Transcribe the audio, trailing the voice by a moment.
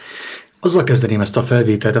Azzal kezdeném ezt a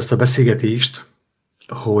felvételt, ezt a beszélgetést,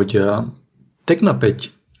 hogy tegnap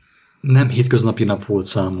egy nem hétköznapi nap volt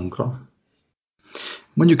számunkra.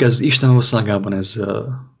 Mondjuk ez Isten országában ez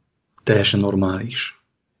teljesen normális.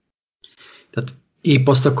 Tehát épp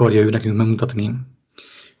azt akarja ő nekünk megmutatni,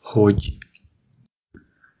 hogy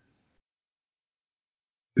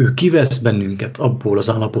ő kivesz bennünket abból az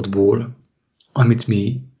állapotból, amit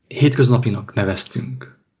mi hétköznapinak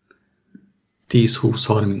neveztünk. 10, 20,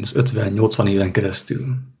 30, 50, 80 éven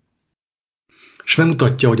keresztül. És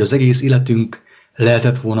megmutatja, hogy az egész életünk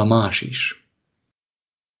lehetett volna más is.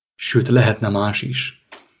 Sőt, lehetne más is,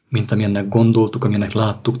 mint amilyennek gondoltuk, amilyennek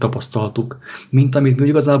láttuk, tapasztaltuk, mint amit mi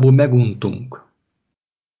igazából meguntunk.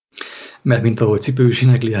 Mert mint ahogy Cipős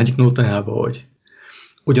énekli egyik nótájában, hogy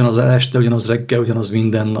ugyanaz este, ugyanaz reggel, ugyanaz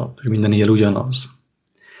minden nap, minden éjjel ugyanaz.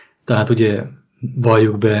 Tehát ugye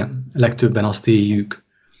valljuk be, legtöbben azt éljük,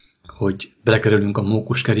 hogy belekerülünk a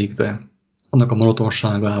mókuskerékbe, annak a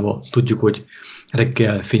monotonságába, tudjuk, hogy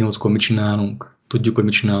reggel fél 8-kor mit csinálunk, tudjuk, hogy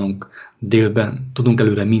mit csinálunk délben, tudunk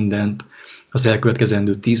előre mindent az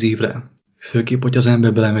elkövetkezendő 10 évre, főképp, hogy az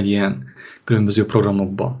ember belemegy ilyen különböző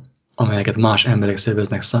programokba, amelyeket más emberek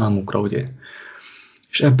szerveznek számukra, ugye.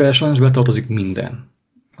 És ebben sajnos betartozik minden,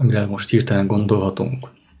 amire most hirtelen gondolhatunk.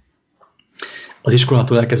 Az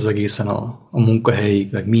iskolától elkezdve egészen a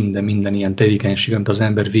munkahelyig, meg minden ilyen tevékenység, amit az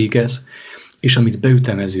ember végez, és amit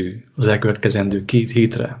beütemező az elkövetkezendő 2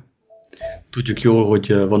 hétre. Tudjuk jól,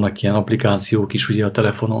 hogy vannak ilyen applikációk is ugye a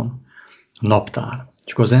telefonon, a naptár.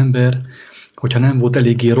 Csak az ember, hogyha nem volt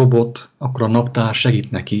eléggé robot, akkor a naptár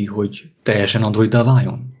segít neki, hogy teljesen androiddá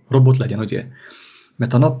váljon. Robot legyen, ugye?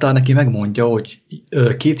 Mert a naptár neki megmondja, hogy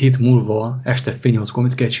 2 hét múlva este fél 8-kor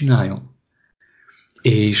mit kell csináljon.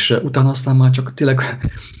 És utána aztán már csak tényleg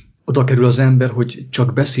oda kerül az ember, hogy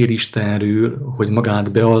csak beszél Istenről, hogy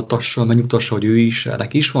magát bealtassa, megnyugtassa, hogy ő is,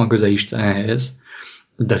 ennek is van köze Istenhez,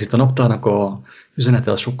 de ez itt a naptárnak a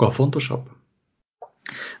üzenete az sokkal fontosabb.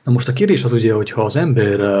 Na most a kérdés az ugye, hogyha az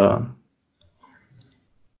ember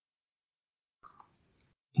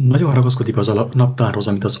nagyon ragaszkodik az a naptárhoz,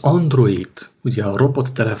 amit az Android, ugye a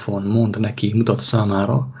robottelefon mond neki, mutat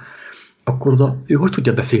számára, akkor oda ő hogy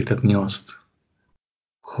tudja befektetni azt,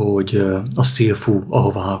 hogy a szél fú,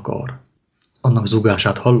 ahová akar. Annak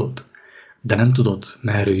zúgását hallod, de nem tudod,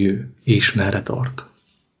 merre jő és merre tart.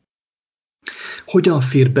 Hogyan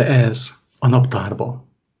fér be ez a naptárba?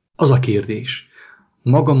 Az a kérdés.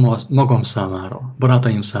 Magam számára,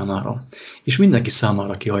 barátaim számára, és mindenki számára,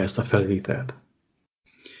 aki hallja ezt a felvételt.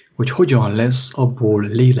 Hogy hogyan lesz abból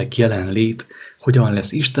lélek jelenlét, hogyan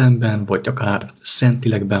lesz Istenben, vagy akár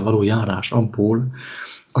szentilekben való járás abból,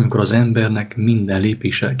 amikor az embernek minden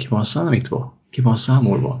lépése ki van számítva, ki van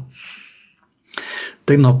számolva.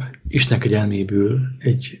 Tegnap Isten kegyelméből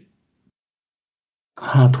egy,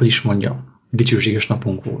 hogy is mondjam, dicsőséges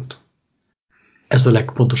napunk volt. Ez a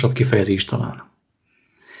legpontosabb kifejezés talán.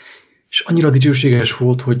 És annyira dicsőséges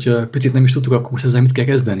volt, hogy picit nem is tudtuk akkor most ezzel mit kell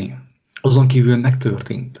kezdeni. Azon kívül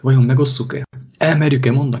megtörtént. Vajon megosszuk-e?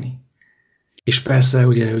 Elmerjük-e mondani? És persze,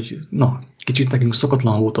 ugye, hogy kicsit nekünk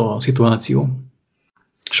szokatlan volt a szituáció,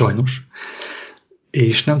 sajnos,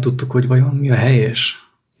 és nem tudtuk, hogy vajon mi a helyes.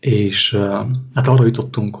 És hát arra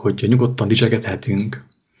jutottunk, hogy nyugodtan dicsekedhetünk,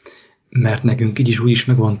 mert nekünk így is úgy is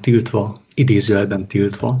meg van tiltva, idézőjelben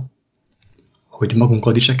tiltva, hogy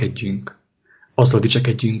magunkkal dicsekedjünk. Azzal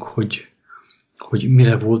dicsekedjünk, hogy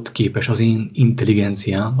mire volt képes az én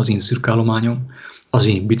intelligenciám, az én szürkálományom, az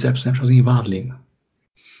én bicepszem és az én vádlém.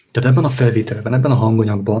 Tehát ebben a felvételben, ebben a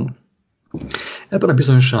hanganyagban, ebben a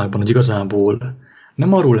bizonyságban, hogy igazából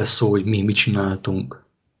nem arról lesz szó, hogy mi mit csináltunk,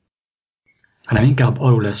 hanem inkább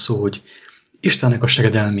arról lesz szó, hogy Istennek a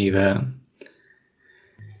segedelmével,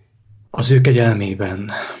 az ő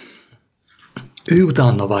kegyelmében, ő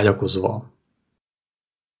utána vágyakozva,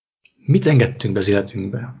 mit engedtünk be az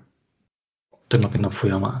életünkbe tegnapi nap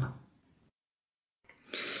folyamán.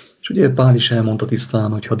 És ugye Pál is elmondta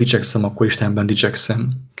tisztán, hogy ha dicsekszem, akkor Istenben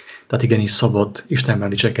dicsekszem. Tehát igenis szabad Istenben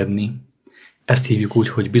dicsekedni. Ezt hívjuk úgy,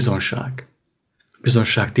 hogy bizonság.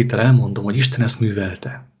 Bizonságtétel, elmondom, hogy Isten ezt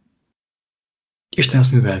művelte. Isten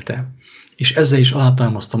ezt művelte. És ezzel is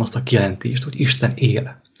alátámasztom azt a kijelentést, hogy Isten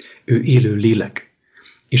él. Ő élő lélek.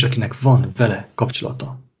 És akinek van vele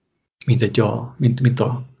kapcsolata. Mint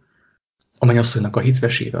a mennyasszonynak a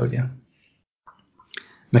hitvesével, ugye.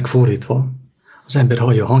 Megfordítva, az ember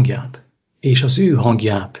hallja a hangját, és az ő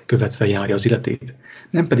hangját követve járja az életét,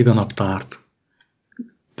 nem pedig a naptárt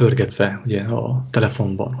pörgetve ugye, a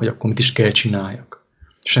telefonban, hogy akkor mit is kell csináljak.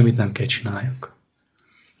 Semmit nem kell csináljak.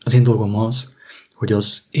 Az én dolgom az, hogy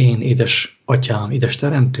az én édes atyám, édes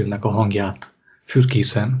teremtőmnek a hangját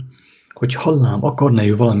fürkészem, hogy hallám, akarna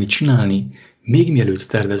ő valamit csinálni, még mielőtt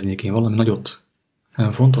terveznék én valami nagyot,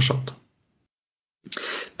 nagyon fontosat.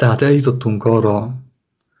 Tehát eljutottunk arra,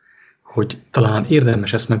 hogy talán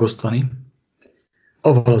érdemes ezt megosztani,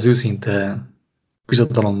 avval az őszinte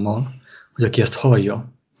bizodalommal, hogy aki ezt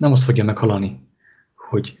hallja, nem azt fogja meghallani,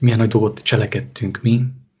 hogy milyen nagy dolgot cselekedtünk mi,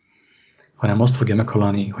 hanem azt fogja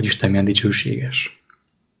meghallani, hogy Isten milyen dicsőséges.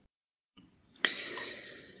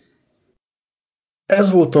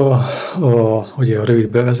 Ez volt ugye a rövid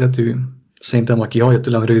bevezető. Szerintem, aki hallja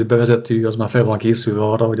tőlem a rövid bevezető, az már fel van készülve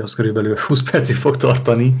arra, hogy az körülbelül 20 percig fog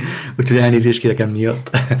tartani, úgyhogy elnézést kérek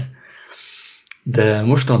emiatt. De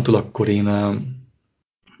mostantól akkor én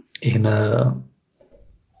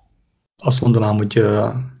azt mondanám, hogy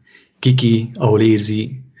kiki, ahol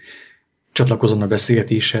érzi, csatlakozzon a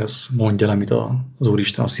beszélgetéshez, mondja el, amit az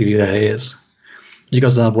Úristen a szívére helyez.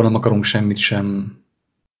 Igazából nem akarunk semmit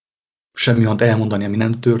semmi olyant elmondani, ami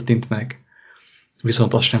nem történt meg,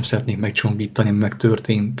 viszont azt sem szeretnénk megcsonkítani, ami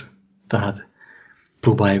megtörtént. Tehát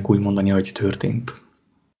próbáljuk úgy mondani, hogy történt.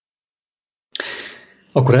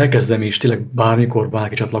 Akkor elkezdem, és tényleg bármikor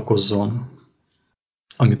bárki csatlakozzon,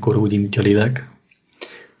 amikor úgy indítja a lélek.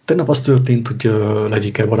 Tegnap az történt, hogy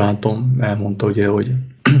Levike barátom elmondta, ugye, hogy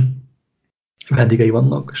vendégei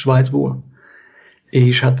vannak Svájcból,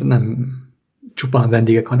 és hát nem csupán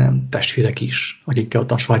vendégek, hanem testvérek is, akikkel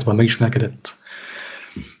ott a Svájcban megismerkedett,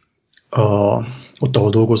 ott, ahol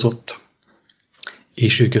dolgozott,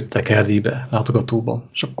 és ők jöttek Erdélybe, látogatóba,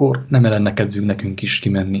 és akkor nem lenne kedvünk nekünk is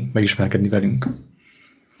kimenni, megismerkedni velünk.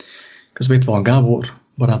 Közben itt van Gábor,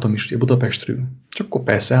 barátom is ugye Budapestről, és akkor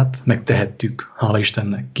persze hát megtehettük, hála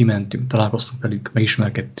Istennek, kimentünk, találkoztunk velük,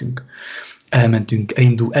 megismerkedtünk,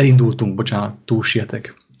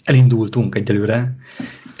 elindultunk egyelőre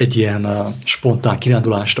egy ilyen spontán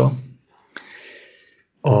kirándulásra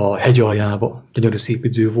a hegy aljába, gyönyörű szép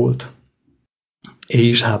idő volt,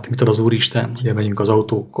 és hát mit ad az Úristen, ugye megyünk az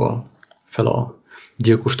autókkal fel a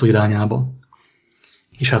gyilkostó irányába,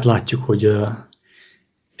 és hát látjuk, hogy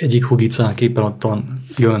egyik hugicánk éppen ottan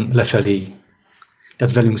jön lefelé,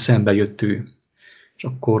 tehát velünk szembe jött ő, és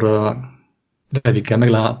akkor Levike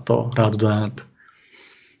meglátta, rádudált,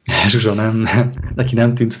 Zsuzsa neki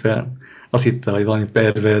nem tűnt fel, azt hitte, hogy valami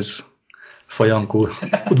pervez fajankú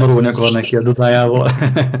udvarolni akar neki a dudájával.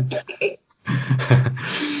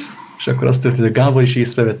 És akkor azt történt, hogy Gábor is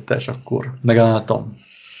észrevette, és akkor megálltam.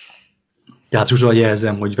 Tehát Zsuzsa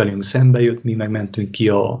jelzem, hogy velünk szembe jött, mi megmentünk ki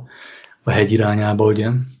a hegy irányába, ugye,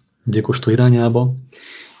 a gyilkostó irányába.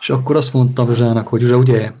 És akkor azt mondtam Zsuzsának, hogy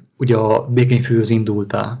Zsuzsa, ugye a Békenyfőhöz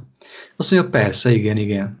indultál. Azt mondja, persze,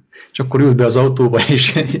 igen. És akkor ült be az autóba,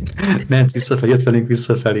 és ment visszafelé, jött velünk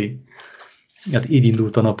visszafelé. Hát így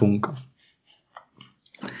indult a napunk.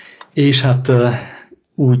 És hát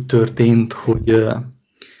úgy történt, hogy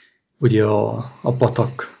ugye a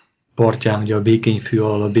patak partján, ugye a Békenyfű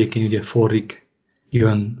alól, a Békény ugye forrik,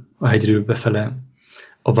 jön a hegyről befele,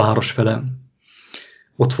 a város fele.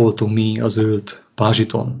 Ott voltunk mi a zöld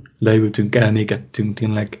pázsiton, leültünk, elmégettünk,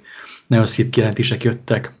 tényleg nagyon szép kijelentések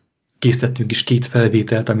jöttek. Készítettünk is 2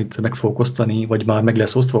 felvételt, amit meg fogok osztani, vagy már meg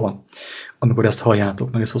lesz osztva, amikor ezt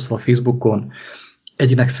halljátok, meg lesz osztva a Facebookon.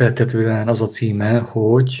 Egynek feltetően az a címe,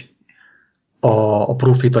 hogy a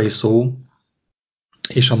profétai szó,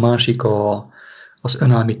 és a másik az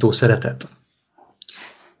önállító szeretet.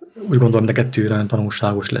 Úgy gondolom, de 2 nagyon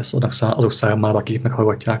tanulságos lesz azok számára, akik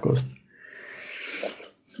meghallgatják azt.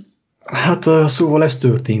 Hát szóval ez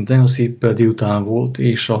történt, nagyon szép délután volt,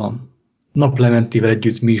 és a naplementével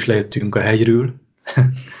együtt mi is lejöttünk a hegyről,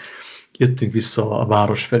 jöttünk vissza a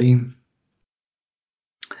város felé,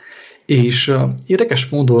 és érdekes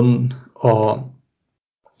módon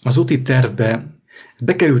az úti tervbe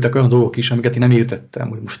bekerültek olyan dolgok is, amiket én nem értettem,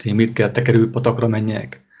 hogy most én mit kell tekerőpatakra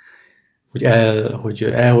menjek, hogy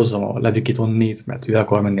elhozzam a Levikét onnét, mert ő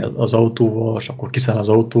akar menni az autóval, és akkor kiszáll az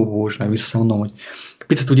autóból, és meg visszamondom, hogy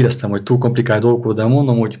picit úgy éreztem, hogy túl komplikált dolgok, de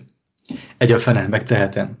mondom, hogy egy a fene,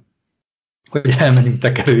 megtehetem, hogy elmenjünk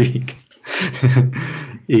tekerőig,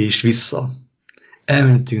 és vissza.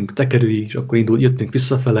 Elmentünk tekerőig, és akkor jöttünk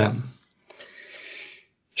visszafele.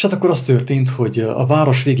 És hát akkor az történt, hogy a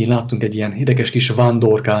város végén láttunk egy ilyen érdekes kis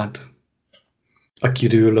vándorkát,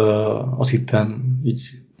 akiről azt hittem, így,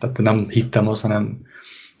 tehát nem hittem azt, hanem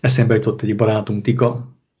eszembe jutott egy barátunk,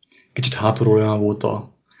 Tika. Kicsit hátulról olyan volt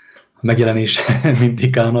a megjelenés, mint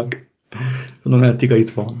Tikának. Mondom, hogy Tika itt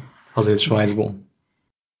van, hazajött Svájcból.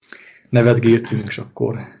 Nevetgéltünk, és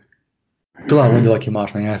akkor tovább mondja, aki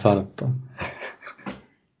más, meg elfáradtam.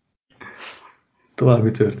 Tovább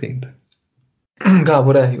mi történt?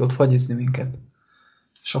 Gábor elhívott fagyizni minket.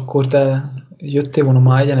 És akkor te jöttél volna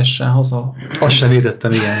már egyenesen haza? Azt sem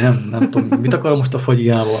értettem, igen, nem tudom, mit akarom most a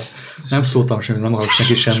fagyiával. Nem szóltam semmit, nem akarok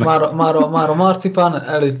senki És semmit. már a marcipán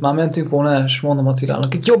előtt már mentünk volna, és mondom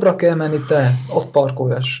Attilának, itt jobbra kell menni te, ott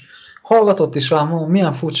parkolj, és hallgatott is rám, mondom,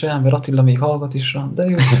 milyen furcsa ember, Attila még hallgat is rám, de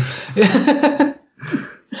jó.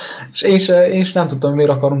 És én sem nem tudtam, miért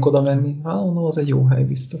akarunk oda menni. Hát mondom, az egy jó hely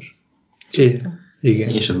biztos. Igen.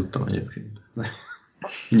 Én sem tudtam egyébként.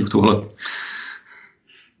 Nyugtólag.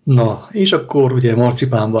 Na, és akkor ugye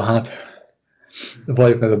marcipánban hát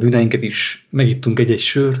valljuk meg a bűneinket is, megittunk egy-egy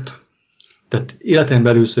sört. Tehát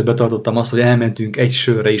életemben először betartottam azt, hogy elmentünk egy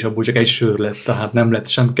sörre, és abból csak egy sör lett, tehát nem lett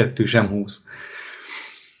sem 2, sem 20.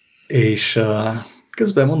 És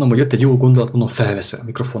közben mondom, hogy jött egy jó gondolat, mondom, felveszem a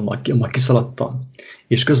mikrofonnal, majd kiszaladtam.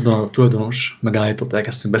 És közben a tulajdonos megállított,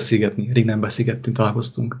 elkezdtünk beszélgetni, rég nem beszélgettünk,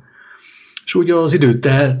 találkoztunk. És úgy az idő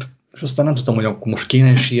telt, és aztán nem tudtam, hogy akkor most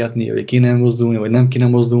kéne sietni, vagy kéne mozdulni, vagy nem kéne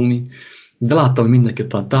mozdulni. De láttam, hogy mindenki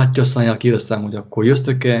ott a tátja a szájjal, kérdeztem, hogy akkor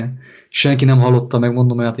jöztök-e. Senki nem hallotta,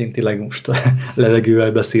 megmondom, hogy hát én tényleg most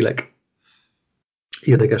levegővel beszélek.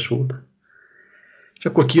 Érdekes volt. És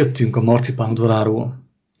akkor kijöttünk a marcipán udvaráról,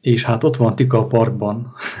 és hát ott van Tika a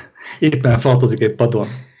parkban. Éppen falatozik egy padon.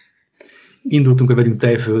 Indultunk, hogy vegyünk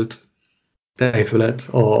tejfölet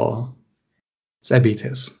az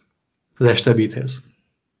ebédhez. Az estebédhez.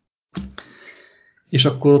 És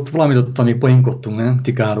akkor ott valamit ott, amíg poénkodtunk, nem?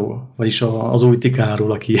 Tikáról. Vagyis az új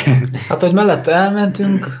Tikáról, aki... Hát, hogy mellette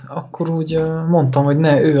elmentünk, akkor úgy mondtam, hogy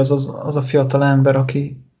ne, ő az a fiatal ember,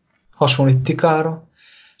 aki hasonlít Tikára.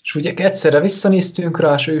 És úgy egyszerre visszanéztünk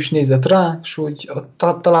rá, és ő is nézett rá, és úgy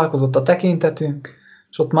találkozott a tekintetünk,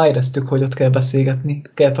 és ott már éreztük, hogy ott kell beszélgetni,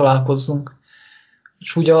 kell találkozzunk.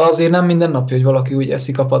 És ugye azért nem minden napja, hogy valaki úgy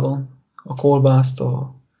eszik a padon, a kolbászt,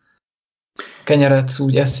 a kenyeret,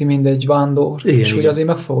 úgy eszi mindegy vándor, igen, és úgy azért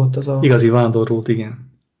megfogott az a... Igazi vándor volt,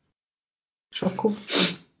 igen. És akkor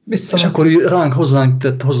és akkor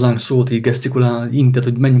hozzánk szólt, így gesztikulál, intett,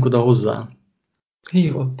 hogy menjünk oda hozzá.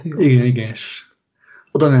 Hívott. Igen, és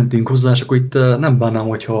oda mentünk hozzá, és akkor itt nem bánnám,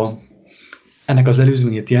 hogyha ennek az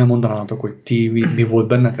előzményét ti elmondanátok, hogy ti mi volt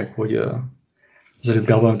bennetek, hogy az előbb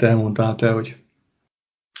Gábor, amit elmondtál te, hogy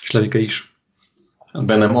és Levike is.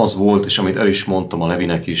 Bennem az volt, és amit el is mondtam a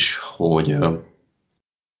Levinek is, hogy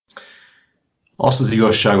azt az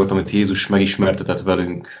igazságot, amit Jézus megismertetett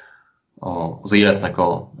velünk, az életnek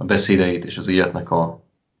a beszédeit és az életnek a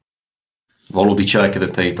valódi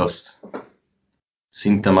cselekedeteit, azt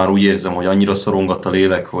szinte már úgy érzem, hogy annyira szorongat a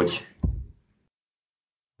lélek, hogy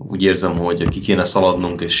úgy érzem, hogy ki kéne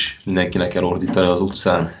szaladnunk, és mindenkinek elordítani az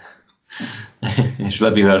utcán. És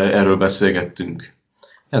Levivel erről beszélgettünk.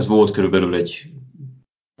 Ez volt körülbelül egy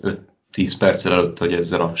 5-10 perccel előtt, hogy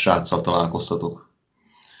ezzel a sráccal találkoztatok.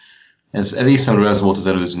 Részemről ez volt az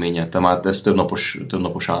előzménye, tehát ez több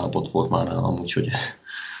napos állapot volt már nálam, úgyhogy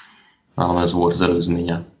nálam ez volt az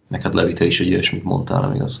előzménye. Neked Levi, te is egy ilyesmit mondtál,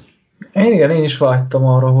 nem igaz? Én is vágytam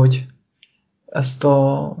arra, hogy ezt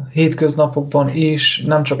a hétköznapokban is,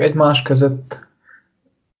 nem csak egymás között,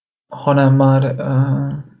 hanem már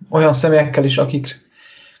olyan személyekkel is,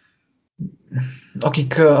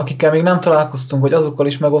 akikkel még nem találkoztunk, hogy azokkal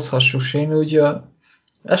is megoszhassuk. Én úgy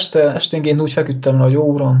esténként úgy feküdtem le, hogy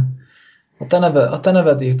jó Uram, a te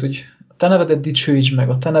nevedért, úgy, a te nevedet dicsőíts meg,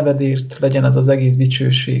 a te nevedért legyen ez az egész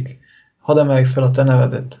dicsőség. Hadd emeljük fel a te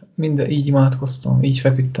nevedet. Így imádkoztam, így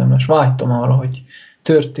feküdtem le, és vágytam arra, hogy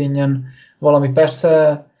történjen valami.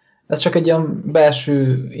 Persze ez csak egy ilyen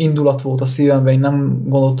belső indulat volt a szívemben, én nem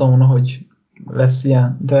gondoltam volna, hogy lesz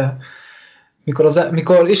ilyen, de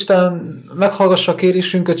mikor Isten meghallgassa a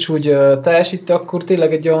kérésünket, és úgy teljesíti, akkor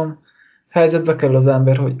tényleg egy olyan helyzetbe kerül az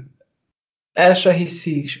ember, hogy el se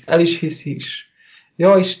hiszi is, el is hiszi is.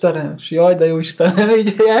 Jaj Istenem, jaj de jó Istenem,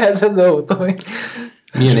 így helyzetbe voltam.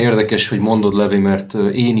 Milyen érdekes, hogy mondod, Levi, mert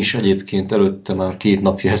én is egyébként előtte már 2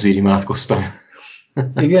 napja ezért imádkoztam.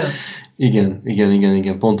 Igen?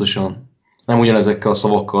 Igen, pontosan. Nem ugyanezekkel a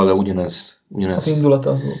szavakkal, de ugyanez. Az indulat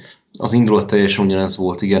az volt. Az indulat teljesen ugyanez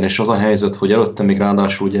volt, igen. És az a helyzet, hogy előtte még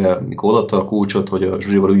ráadásul, ugye, mikor odaadta a kulcsot, hogy a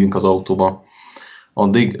Zsuzsival üljünk az autóba,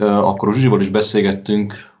 addig akkor a Zsuzsival is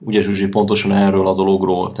beszélgettünk, ugye Zsuzsi, pontosan erről a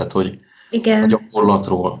dologról, tehát hogy igen.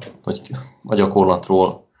 a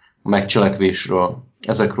gyakorlatról, a megcselekvésről,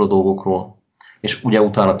 ezekről a dolgokról. És ugye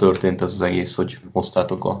utána történt ez az egész, hogy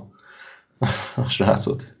hoztátok a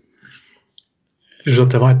srácot. Zsuzsa,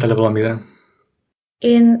 te vágytál-e valamire?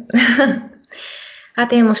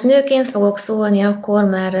 Hát én most nőként fogok szólni akkor,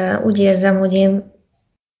 mert úgy érzem, hogy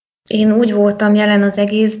én úgy voltam jelen az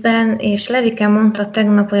egészben, és Levike mondta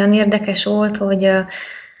tegnap, olyan érdekes volt, hogy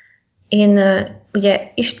én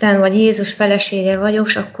ugye Isten vagy Jézus felesége vagyok,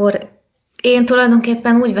 és akkor Én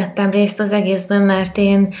tulajdonképpen úgy vettem részt az egészben, mert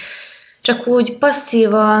én csak úgy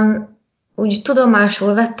passzívan, úgy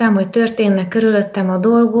tudomásul vettem, hogy történnek körülöttem a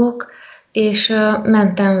dolgok, és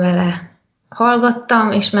mentem vele.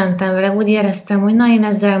 Hallgattam, és mentem vele. Úgy éreztem, hogy na, én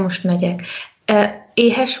ezzel most megyek.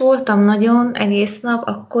 Éhes voltam nagyon, egész nap,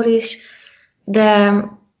 akkor is, de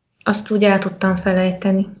azt úgy el tudtam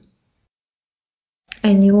felejteni.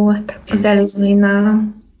 Ennyi volt az előzmény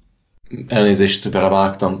nálam. Elnézést,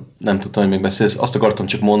 belevágtam, nem tudtam, hogy még beszélsz. Azt akartam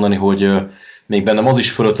csak mondani, hogy még bennem az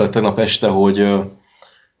is fölött lett tegnap este, hogy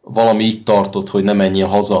valami így tartott, hogy ne menjél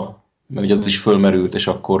haza, mert ugye az is fölmerült, és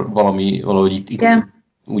akkor valahogy itt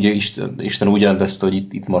ugye Isten úgy rendezte, hogy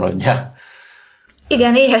itt maradjál.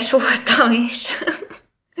 Igen, éhes voltam is.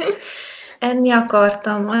 Enni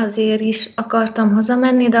akartam, azért is akartam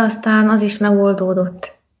hazamenni, de aztán az is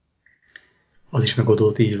megoldódott. Az is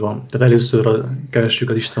megoldódott, így van. Tehát először keressük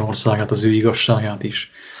az Isten országát, az ő igazságát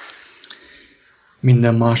is.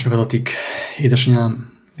 Minden más megadatik.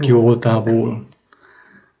 Édesanyám, jó voltából,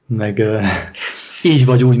 meg így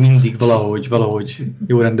vagy úgy mindig valahogy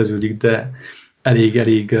jól rendeződik, de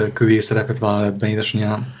elég kövér szerepet vállal ebben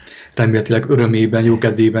édesanyám. Reméletileg örömében, jó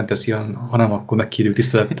kedvében teszi, ha nem, akkor megkérjük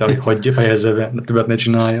tisztelettel, hogy hagyja, fejezze be, többet ne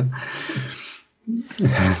csinálja.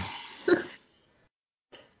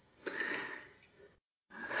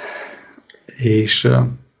 És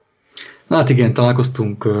hát igen,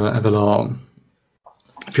 találkoztunk ezzel a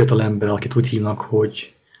fiatal emberrel, akit úgy hívnak,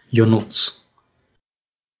 hogy Janusz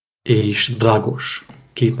és Drágos.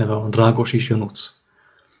 Két neve van, Drágos és Janusz.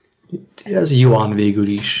 Ez Johann végül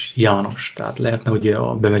is, János, tehát lehetne ugye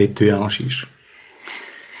a bemerítő János is.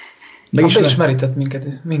 Beismerített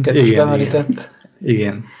minket is bemerített.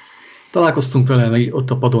 Igen. Találkoztunk vele, meg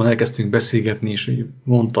ott a padon elkezdtünk beszélgetni, és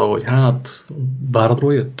mondta, hogy hát,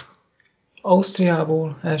 Váradról jött?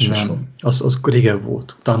 Ausztriából elsősorban. Nem, az régen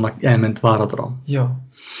volt, utána elment Váradra. Ja.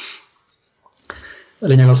 A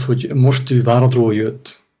lényeg az, hogy most ő Váradról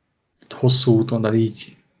jött, hosszú úton, de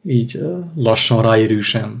így lassan,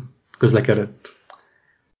 ráérősen közlekedett.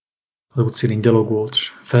 Az útszélén gyalogolt,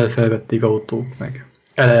 és felvették autók, meg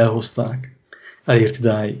elhozták, elért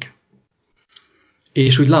idáig.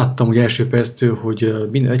 És úgy láttam, hogy első perctől, hogy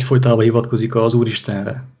minden egyfolytában hivatkozik az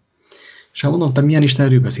Úristenre. És hát mondom, te milyen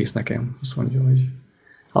Istenről beszélsz nekem? Azt mondja, hogy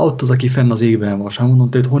hát ott az, aki fenn az égben van. És hát mondom,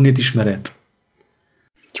 te őt honnét ismered?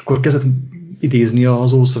 És akkor kezdett idézni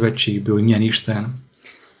az Ószövetségből, hogy milyen Isten,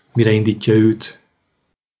 mire indítja őt,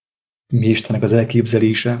 mi Istennek az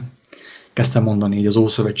elképzelése. Kezdtem mondani így az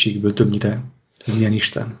Ószövetségből többnyire, hogy milyen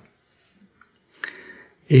Isten.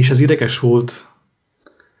 És ez érdekes volt.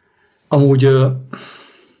 Amúgy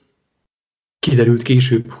kiderült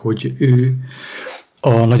később, hogy ő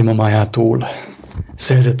a nagymamájától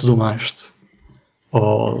szerzett tudomást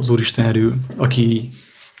az Úristenről, aki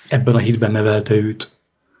ebben a hitben nevelte őt,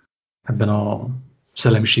 ebben a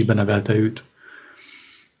szellemiségben nevelte őt.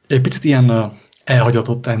 Egy picit ilyen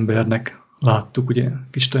elhagyatott embernek láttuk, ugye,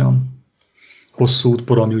 kicsit olyan hosszú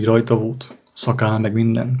útpor, ami úgy rajta volt, szakál, meg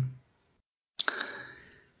minden.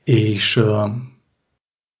 És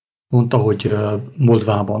mondta, hogy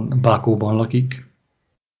Moldvában, Bákóban lakik,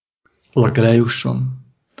 oda kell eljusson,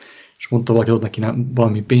 és mondta valaki, hogy neki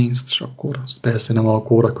valami pénzt, és akkor azt persze nem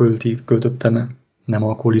alkoholra költötte, nem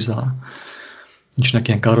alkoholizál. Nincs neki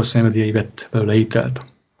ilyen káros szenvedélyei, vett belőle ételt.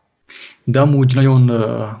 De amúgy nagyon,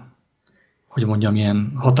 hogy mondjam,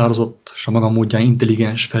 ilyen határozott, és a maga módján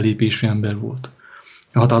intelligens fellépésű ember volt.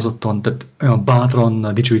 Határozottan, tehát olyan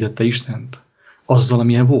bátran dicsőítette Istent, azzal,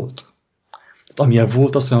 amilyen volt. Amilyen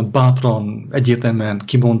volt, azt olyan bátran, egyértelműen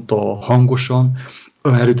kimondta, hangosan,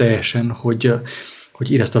 olyan erőteljesen, hogy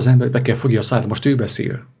érezte az ember, hogy be kell fogja a száját, most ő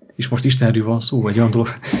beszél, és most Istenről van szó, vagy olyan dolog.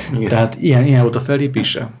 Tehát ilyen volt a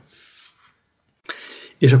fellépése.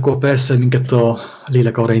 És akkor persze minket a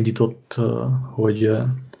lélek arra indított, hogy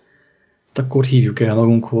akkor hívjuk el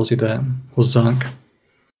magunkhoz ide hozzánk,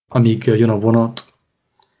 amíg jön a vonat,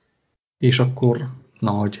 és akkor,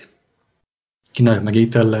 hogy kínáljuk meg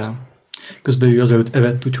étellel. Közben ő azelőtt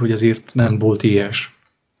evett, úgyhogy ezért nem volt éhes.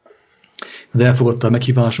 De elfogadta a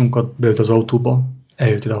meghívásunkat, beült az autóba,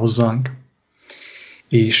 eljött ide hozzánk,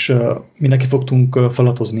 és mindenki fogtunk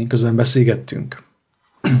felatozni, közben beszélgettünk.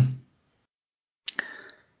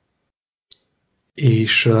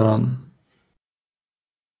 És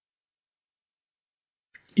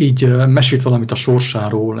így mesélt valamit a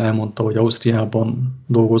sorsáról, elmondta, hogy Ausztriában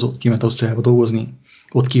dolgozott, kiment Ausztriába dolgozni,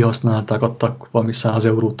 ott kihasználták, adtak valami 100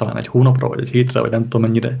 eurót talán egy hónapra, vagy egy hétre, vagy nem tudom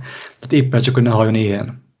mennyire. Tehát éppen csak, hogy ne halljon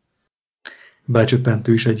éhen. Belecsöppent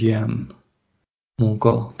ő is egy ilyen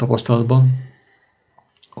munka tapasztalatban.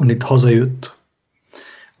 Onnit hazajött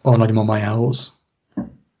a nagymamájához.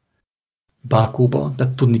 Bákóba,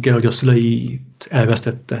 de tudni kell, hogy a szüleit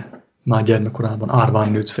elvesztette már gyermekkorában,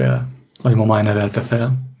 árván nőtt fel, nagymamája nevelte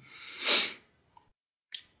fel.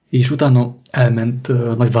 És utána elment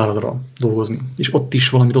Nagyváradra dolgozni, és ott is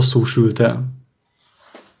valami rosszul sült el.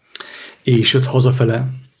 És jött hazafele,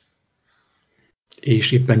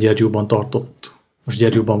 és éppen Gyergyóban tartott. Most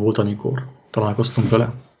Gyergyóban volt, amikor találkoztunk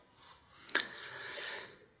vele.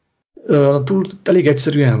 Elég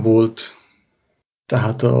egyszerűen volt,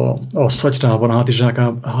 tehát a szatyrában,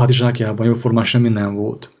 a hátizsákjában jóformán semmi nem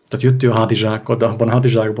volt. Tehát jött ő a hátizsákkal, de abban a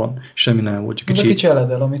hátizsákban semmi nem volt. Ez a kicsi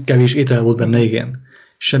eledel, amit... Kevés étel volt benne, igen.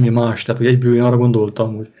 Semmi más. Tehát, hogy egyből én arra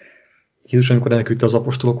gondoltam, hogy Jézus, amikor elküldte az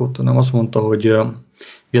apostolokat, nem azt mondta, hogy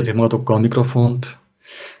vigyétek magatokkal a mikrofont,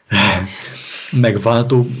 meg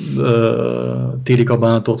váltó téli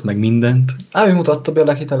kabátot, meg mindent. Ő mutatta be a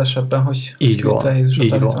leghitelesebben, hogy így van, Jézus a így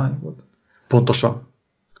tanítvány volt. Pontosan.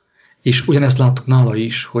 És ugyanezt láttuk nála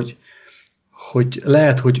is, hogy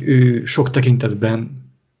lehet, hogy ő sok tekintetben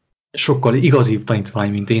sokkal igazibb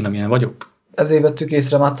tanítvány, mint én, amilyen vagyok. Ezért vettük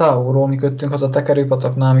észre már távolról, mikor jöttünk haza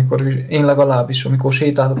Tekerőpataknál, amikor én legalábbis, amikor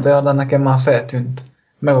sétáltott el, de nekem már feltűnt.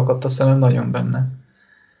 Megakadt a szemem nagyon benne.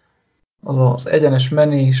 Az egyenes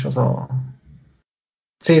menés, az a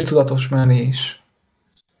céltudatos menés.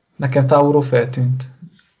 Nekem távolról feltűnt.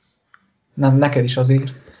 Nem, neked is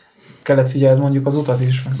azért kellett figyelni mondjuk az utat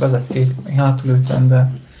is, meg vezették, meg hátul ültem,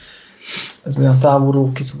 de ez olyan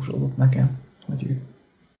távolról kiszúródott nekem, hogy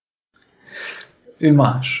ő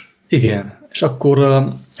más. Igen, és akkor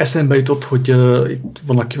eszembe jutott, hogy itt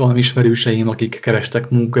vannak valami ismerőseim, akik kerestek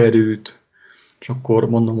munkaerőt, és akkor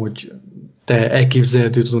mondom, hogy te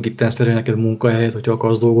elképzelhető, tudunk itt szerelni neked munkahelyet, hogyha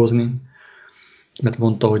akarsz dolgozni, mert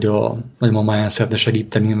mondta, hogy a nagymamáján szeretne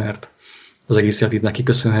segíteni, mert az egész életét neki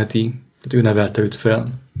köszönheti, tehát ő nevelte őt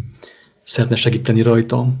fel, szeretne segíteni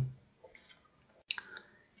rajta.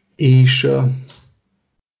 És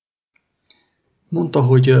mondta,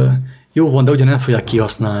 hogy jó van, de ugyan nem fogják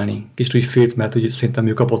kihasználni. Kicsit úgy félt, mert úgy szerintem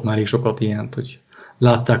ő kapott már is sokat ilyent, hogy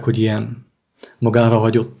látták, hogy ilyen magára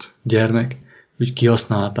hagyott gyermek, úgy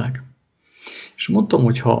kihasználták. És mondtam,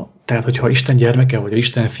 hogyha Isten gyermeke, vagy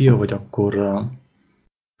Isten fia vagy,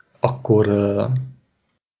 akkor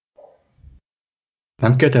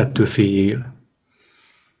nem kell ettől féljél.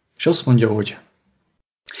 És azt mondja, hogy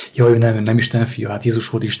ő nem Isten fia, hát Jézus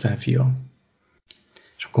volt Isten fia.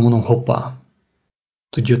 És akkor mondom, hoppá.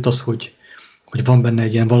 Tudja az, hogy van benne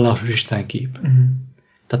egy ilyen vallásos istenkép.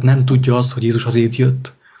 Tehát nem tudja azt, hogy Jézus azért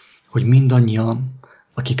jött, hogy mindannyian,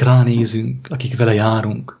 akik ránézünk, akik vele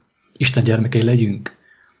járunk, Isten gyermekei legyünk,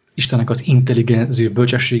 Istennek az intelligenző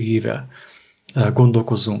bölcsességével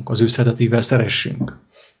gondolkozzunk, az ő szeretetével szeressünk.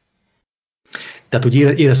 Tehát úgy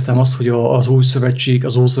éreztem azt, hogy az Ószövetség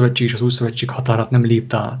és az Új Szövetség határát nem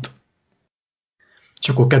lépte át. És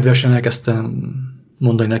akkor kedvesen elkezdtem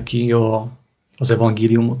mondani neki az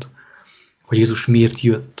evangéliumot, hogy Jézus miért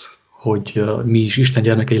jött, hogy mi is Isten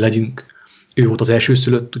gyermekei legyünk. Ő volt az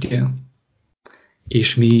elsőszülött, ugye?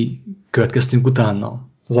 És mi következtünk utána,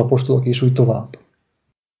 az apostolok, és úgy tovább.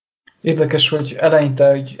 Érdekes, hogy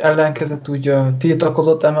eleinte úgy ellenkezett, úgy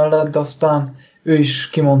tiltakozott emellett, de aztán ő is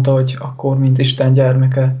kimondta, hogy akkor, mint Isten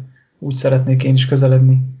gyermeke, úgy szeretnék én is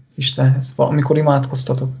közeledni Istenhez. Amikor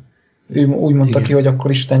imádkoztatok, ő úgy mondta ki, hogy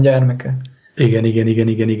akkor Isten gyermeke.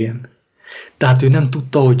 Igen. Tehát ő nem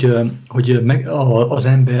tudta, hogy az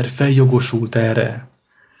ember feljogosult erre.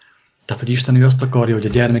 Tehát, hogy Isten ő azt akarja, hogy a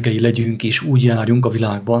gyermekei legyünk, és úgy járjunk a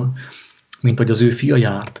világban, mint hogy az ő fia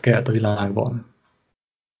járt, kelt a világban.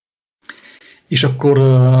 És akkor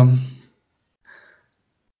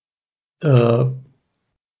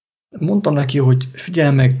mondtam neki, hogy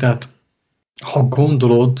figyelj meg, tehát ha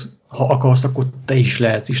gondolod, ha akarsz, akkor te is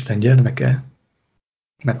lehetsz Isten gyermeke,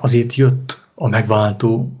 mert azért jött a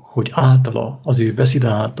megváltó, hogy általa, az ő beszéd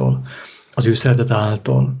által, az ő szeretet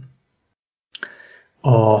által,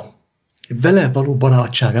 a vele való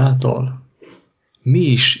barátság által mi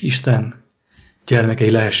is Isten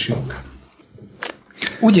gyermekei lehessünk.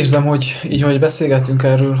 Úgy érzem, hogy így, hogy beszélgetünk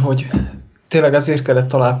erről, hogy tényleg ezért kellett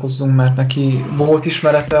találkozzunk, mert neki volt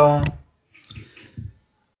ismerete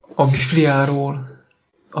a Bibliáról,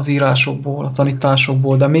 az írásokból, a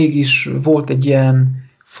tanításokból, de mégis volt egy ilyen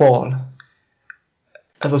fal.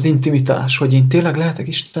 Ez az intimitás, hogy én tényleg lehetek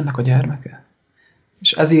Istennek a gyermeke.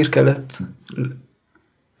 És ezért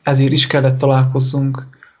is kellett találkozzunk,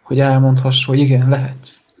 hogy elmondhass, hogy igen,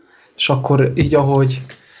 lehetsz. És akkor így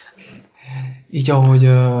ahogy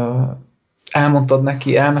elmondtad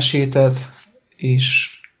neki, elmesélted, és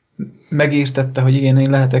megértette, hogy igen, én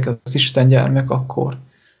lehetek az Isten gyermek, akkor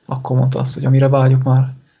mondta azt, hogy amire vágyok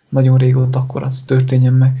már nagyon régóta, akkor az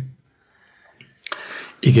történjen meg.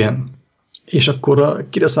 Igen. És akkor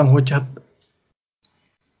kérdezem, hogy hát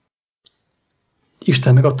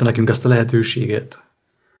Isten megadta nekünk ezt a lehetőséget.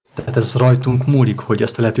 Tehát ez rajtunk múlik, hogy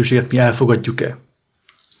ezt a lehetőséget mi elfogadjuk-e,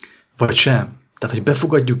 vagy sem. Tehát, hogy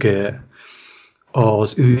befogadjuk-e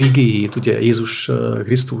az ő igéjét, ugye Jézus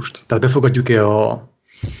Krisztust, tehát befogadjuk-e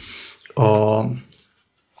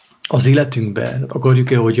az életünkbe, tehát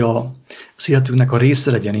akarjuk-e, hogy az életünknek a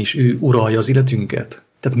része legyen, és ő uralja az életünket.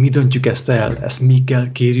 Tehát mi döntjük ezt el, ezt mi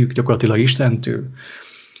kell kérjük gyakorlatilag Istentől,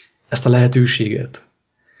 ezt a lehetőséget.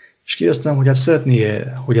 És kérdeztem, hogy hát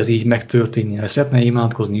szeretné-e, hogy ez így megtörténjen, szeretné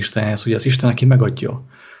imádkozni Istenhez, hogy az Isten neki megadja.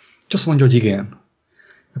 És azt mondja, hogy igen.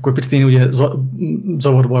 Akkor picit én ugye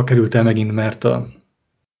zavarba kerültem megint, mert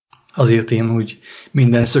azért én úgy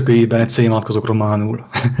minden szökőjében egyszer imádkozok románul.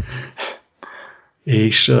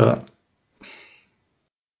 És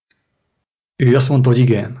ő azt mondta, hogy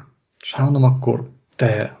igen. És hát mondom, akkor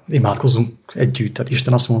te imádkozunk együtt. Tehát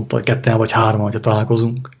Isten azt mondta, hogy 2 vagy 3, hogyha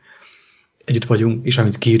találkozunk, együtt vagyunk, és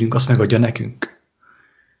amit kérünk, azt megadja nekünk.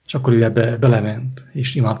 És akkor ő ebbe belement,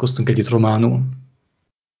 és imádkoztunk együtt románul.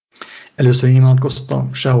 Először én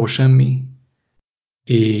imádkoztam, sehol semmi,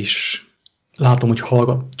 és látom, hogy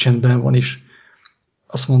hallgat, csendben van, és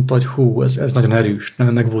azt mondta, hogy hú, ez nagyon erős,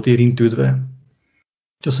 nem meg volt érintődve.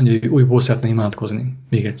 És azt mondja, hogy újból szeretne imádkozni,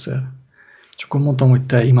 még egyszer. És akkor mondtam, hogy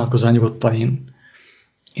te imádkozzál nyugodtan, én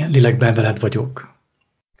lélekben veled vagyok.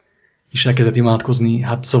 És elkezdett imádkozni,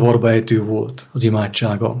 hát zavarba ejtő volt az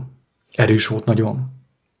imádsága, erős volt nagyon.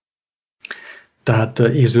 Tehát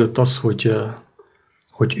érződött az, hogy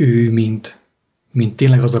ő, mint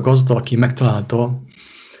tényleg az a gazda, aki megtalálta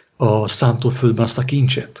a szántóföldben azt a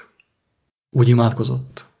kincset, úgy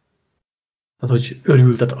imádkozott. Tehát, hogy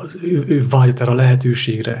örült, tehát ő vágyott erre a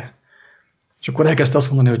lehetőségre. És akkor elkezdte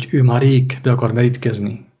azt mondani, hogy ő már rég be akar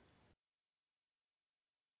merítkezni.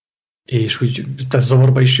 És úgy tehát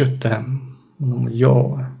zavarba is jöttem. Mondom, hogy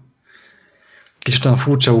jó. Kicsit olyan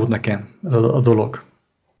furcsa volt nekem ez a dolog.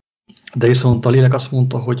 De viszont a lélek azt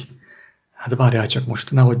mondta, hogy hát várjál csak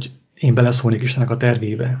most, nehogy én beleszólnék Istennek a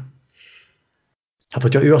tervébe. Hát,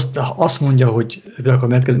 hogyha ő azt mondja, hogy be akar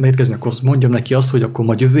merítkezni, akkor mondjam neki azt, hogy akkor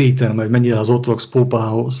majd jövő héten, majd menjél az ortodox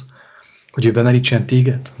pópához, hogy ő bemerítsen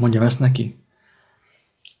téged. Mondjam ezt neki.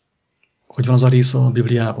 Hogy van az a rész a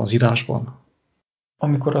Bibliában, az írásban?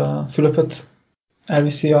 Amikor a Fülöpöt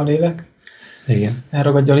elviszi a lélek, igen.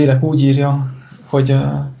 Elragadja a lélek, úgy írja, hogy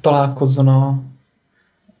találkozzon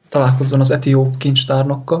az etióp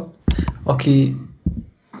kincstárnokkal, aki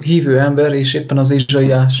hívő ember, és éppen az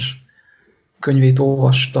Ézsaiás könyvét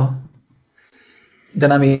olvasta, de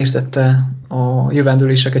nem értette a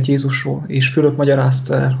jövendőléseket Jézusról, és Fülöp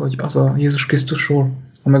magyarázta el, hogy az a Jézus Krisztusról,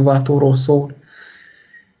 a megváltóról szól,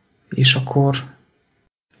 és akkor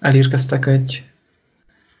elérkeztek egy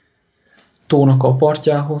tónak a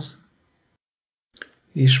partjához,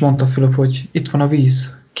 és mondta Fülöp, hogy itt van a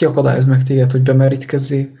víz, ki akadályoz meg téged, hogy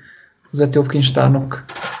bemerítkezzél. Az etióp kincstárnok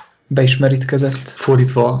be is merítkezett.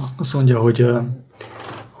 Fordítva azt mondja,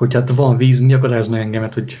 hogy hát van víz, mi akadályoz meg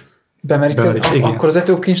engemet, hogy bemerítkezzél. Akkor az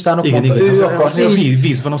etióp kincstárnok mondta, igen, ő akar.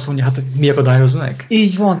 Víz van, azt mondja, hát mi akadályoz meg?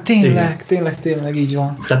 Így van, tényleg így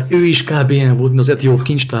van. Tehát ő is kb. Ilyen volt, mint az etióp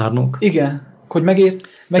kincstárnok. Igen, hogy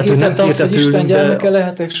megértette azt, hogy Isten gyermeke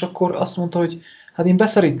lehetek, és akkor azt mondta, hogy hát én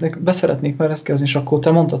beszeretnék mereszkezni, és akkor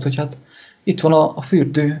te mondtad, hogy hát itt van a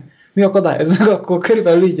fürdő, mi akadályoz meg, akkor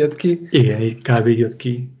körülbelül így jött ki. Igen, így kb. Így jött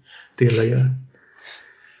ki. Tényleg.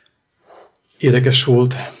 Érdekes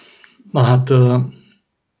volt. Na hát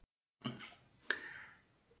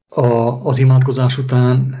az imádkozás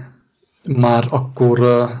után már akkor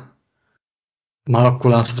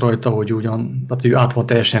látszott rajta, hogy ugyan, tehát ő át van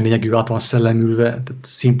teljesen lényegű, át van szellemülve, tehát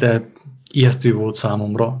szinte ijesztő volt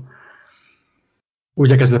számomra.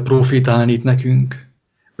 Úgy elkezdett profétálni itt nekünk,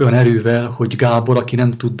 olyan erővel, hogy Gábor, aki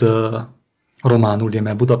nem tud románul,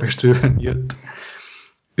 mert Budapestről jött,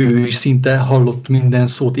 ő is szinte hallott minden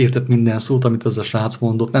szót, értett minden szót, amit az a srác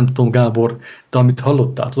mondott. Nem tudom, Gábor, de amit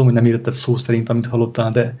hallottál, tudom, hogy nem értetted szó szerint, amit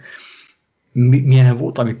hallottál, de milyen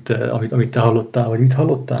volt, amit te hallottál, vagy mit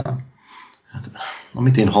hallottál? Hát,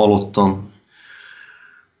 amit én hallottam,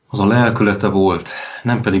 az a lelkülete volt,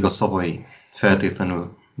 nem pedig a szavai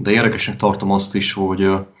feltétlenül. De érdekesnek tartom azt is, hogy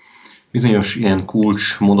bizonyos ilyen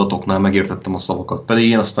kulcs mondatoknál megértettem a szavakat, pedig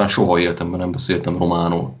én aztán soha életemben nem beszéltem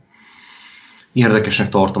románul. Érdekesnek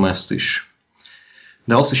tartom ezt is.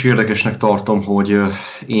 De azt is érdekesnek tartom, hogy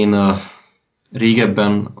én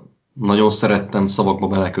régebben nagyon szerettem szavakba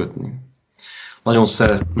belekötni.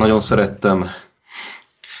 Nagyon szerettem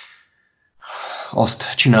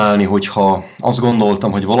azt csinálni, hogyha azt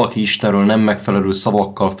gondoltam, hogy valaki Istenről nem megfelelő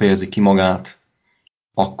szavakkal fejezi ki magát,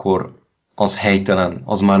 akkor az helytelen,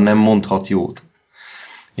 az már nem mondhat jót.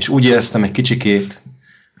 És úgy éreztem egy kicsikét,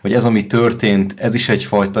 hogy ez, ami történt, ez is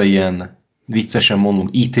egyfajta ilyen, viccesen mondom,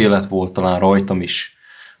 ítélet volt talán rajtam is,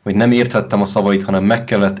 hogy nem érthettem a szavait, hanem meg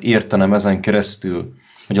kellett értenem ezen keresztül,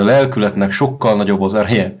 hogy a lelkületnek sokkal nagyobb az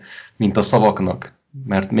ereje, mint a szavaknak,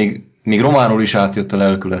 mert még románul is átjött a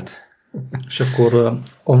lelkület. És akkor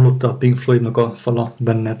omlott a Pink Floydnak a fala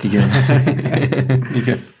benned. Igen.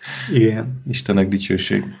 Igen. Istennek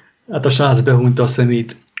dicsőség. Hát a srác behúnyta a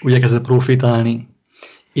szemét, úgy elkezdett profétálni,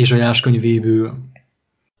 Ézsaiás könyvéből,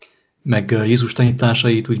 meg Jézus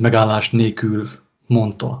tanításait úgy megállás nélkül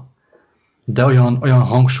mondta. De olyan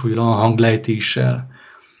hangsúlyra, olyan hanglejtéssel,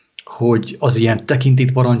 hogy az ilyen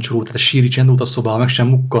tekintét parancsoló, tehát a síri csend volt a szobában, meg sem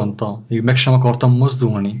mukkantam, még meg sem akartam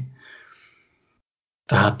mozdulni.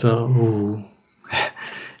 Tehát,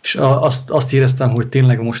 és azt éreztem, hogy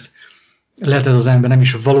tényleg most lehet ez az ember nem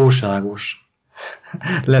is valóságos.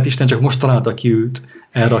 Lehet Isten csak most találta ki őt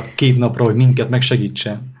erre a 2 napra, hogy minket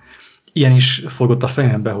megsegítsen. Ilyen is forgott a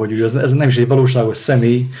fejembe, hogy ez nem is egy valóságos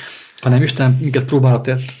személy, hanem Isten minket próbára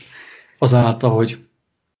tett azáltal, hogy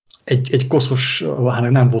egy koszos, hát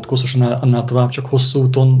nem volt koszos annál tovább, csak hosszú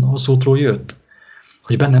útról jött.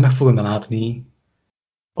 Hogy benne meg fogom látni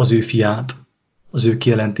az ő fiát, az ő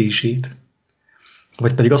kijelentését.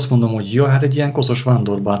 Vagy pedig azt mondom, hogy ja, hát egy ilyen koszos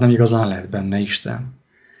vándorba, nem igazán lehet benne Isten.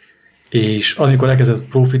 És amikor elkezdett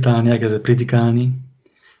profitálni, elkezdett predikálni,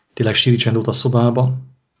 tényleg síri csend volt a szobába,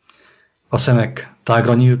 a szemek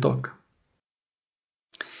tágra nyíltak,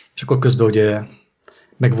 és akkor közben ugye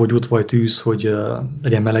meg volt gyújtva egy tűz, hogy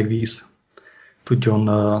legyen meleg víz, tudjon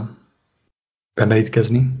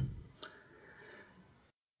bemerítkezni.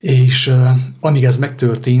 És amíg ez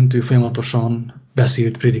megtörtént, ő folyamatosan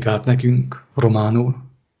beszélt, predikált nekünk románul,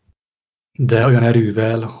 de olyan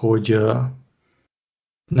erővel, hogy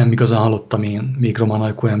nem igazán hallottam én még román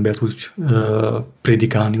ajkú embert úgy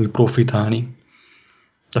prédikálni, úgy profitálni.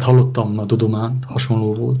 Tehát hallottam a Dodománt,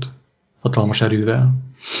 hasonló volt, hatalmas erővel.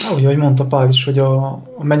 Úgy, ahogy mondta Pál is, hogy a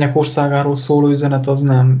mennyek országáról szóló üzenet az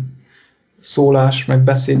nem szólás, meg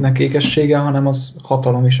beszédnek ékessége, hanem az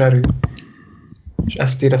hatalom és erő. És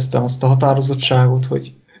ezt éreztem, azt a határozottságot,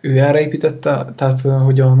 hogy ő erre építette, tehát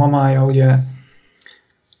hogy a mamája ugye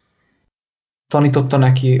tanította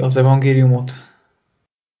neki az evangéliumot,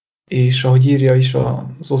 és ahogy írja is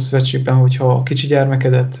az Ószövetségben, hogyha a kicsi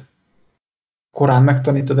gyermekedet korán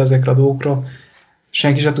megtanítod ezekre a dolgokra,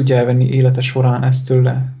 senki se tudja elvenni élete során ezt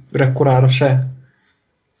tőle, öregkorára se.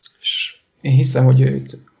 És én hiszem, hogy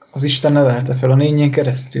az Isten nevelte fel a nényén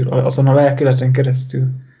keresztül, azon a lelkületen keresztül.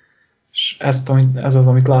 És ez az,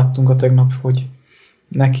 amit láttunk a tegnap, hogy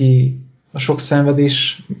neki a sok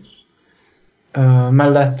szenvedés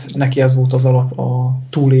mellett neki ez volt az alap, a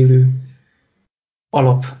túlélő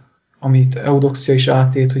alap, amit Eudoxia is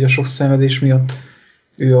átélt, hogy a sok szenvedés miatt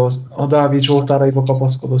ő a Dávid zsoltáraiba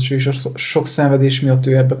kapaszkodott, és a sok szenvedés miatt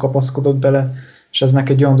ő ebbe kapaszkodott bele, és ez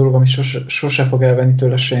neki egy olyan dolog, amit sose fog elvenni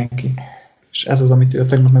tőle senki. És ez az, amit ő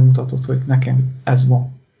tegnap megmutatott, hogy nekem ez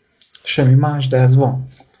van. Semmi más, de ez van.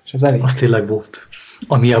 És ez elég. Az tényleg volt.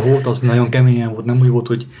 Amilyen volt, az nagyon keményen volt. Nem úgy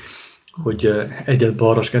volt, hogy egyet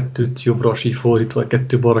balra, és 2 jobbra, és így fordítva,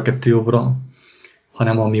 2 balra, 2 jobbra,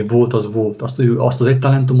 hanem ami volt, az volt. Azt az egy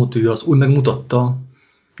talentumot ő az úgy megmutatta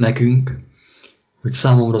nekünk, hogy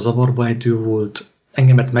számomra zavarba ejtő volt,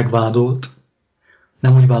 engemet megvádolt,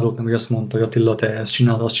 nem úgy vádolt, nem, hogy azt mondta, hogy Attila, te ezt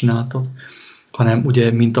csinálod, azt csináltad, hanem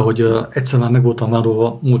ugye, mint ahogy egyszer már meg voltam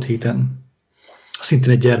vádolva múlt héten,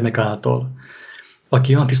 szintén egy gyermek által,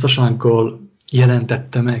 aki olyan tisztasággal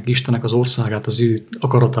jelentette meg Istennek az országát, az ő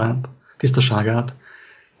akaratát, tisztaságát,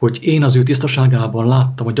 hogy én az ő tisztaságában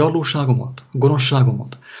láttam a gyarlóságomat, a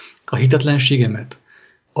gonoszságomat, a hitetlenségemet,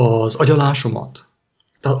 az agyalásomat,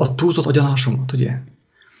 a túlzott agyalásomat, ugye?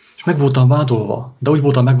 És meg voltam vádolva, de úgy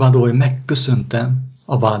voltam megvádolva, hogy megköszöntem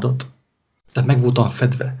a vádat. Tehát meg voltam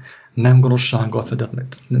fedve. Nem gonoszsággal fedett meg.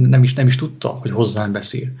 Nem is tudta, hogy hozzám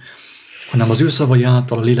beszél. Hanem az ő szavai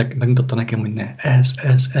által a lélek megmutatta nekem, hogy ne, ez.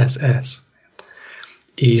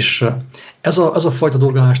 És ez a fajta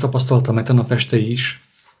dolgozást tapasztaltam meg tegnap este is,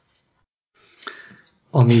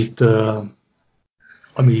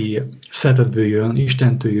 ami szeretetből jön,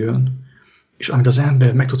 Istentől jön, és amit az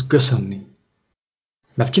ember meg tud köszönni.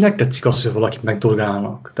 Mert kinek tetszik az, hogy valakit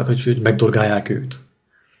megdorgálnak? Tehát, hogy megdorgálják őt.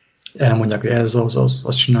 Elmondják, hogy ez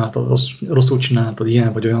azt csináltad, azt rosszul csináltad,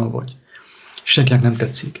 ilyen vagy olyan vagy. Senkinek nem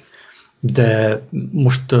tetszik. De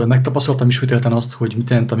most megtapasztaltam ismételten azt, hogy mit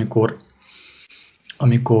jelent,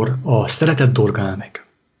 amikor a szeretet dorgál meg.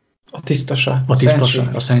 A tisztaság.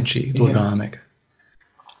 A szentség dorgál meg.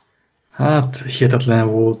 Hát, hihetetlen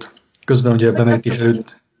volt. Közben ugye bemerítés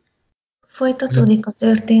előtt. Folytatódik a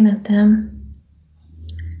történetem.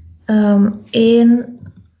 Én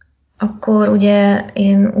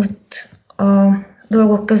úgy a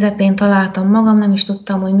dolgok közepén találtam magam, nem is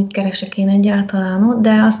tudtam, hogy mit keresek én egyáltalán ott,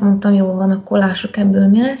 de azt mondtam, jó van, akkor lássuk ebből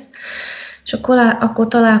mi lesz. És akkor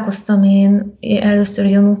találkoztam én először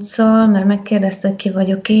Januccal, mert megkérdezte, hogy ki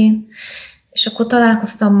vagyok én, és akkor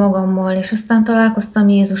találkoztam magammal, és aztán találkoztam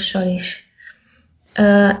Jézussal is.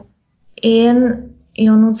 Én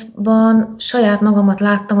Janucban saját magamat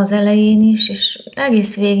láttam az elején is, és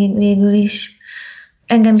egész végül is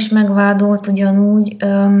engem is megvádolt ugyanúgy.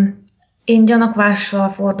 Én gyanakvással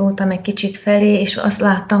fordultam egy kicsit felé, és azt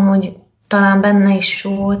láttam, hogy talán benne is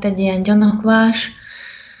volt egy ilyen gyanakvás,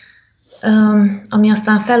 ami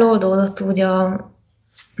aztán feloldódott úgy,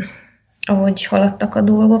 ahogy haladtak a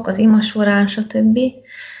dolgok, az ima során, stb.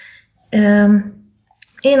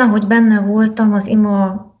 Én, ahogy benne voltam, az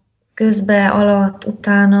ima közben, alatt,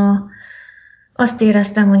 utána azt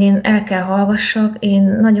éreztem, hogy én el kell hallgassak, én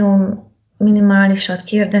nagyon minimálisat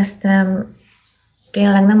kérdeztem,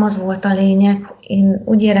 tényleg nem az volt a lényeg, én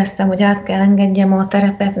úgy éreztem, hogy át kell engedjem a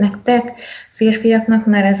terepet nektek, férfiaknak,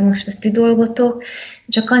 mert ez most a ti dolgotok,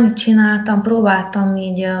 csak annyit csináltam, próbáltam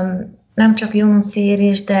így nem csak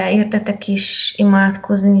Janucért, de értetek is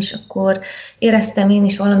imádkozni, és akkor éreztem én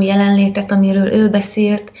is valami jelenlétet, amiről ő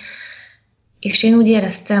beszélt, és én úgy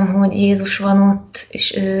éreztem, hogy Jézus van ott,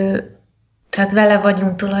 és tehát vele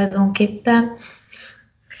vagyunk tulajdonképpen.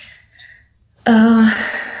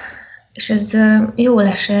 És ez jól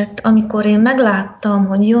esett, amikor én megláttam,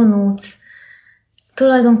 hogy Januc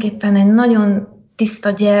tulajdonképpen egy nagyon tiszta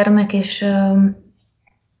gyermek, és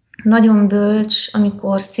nagyon bölcs,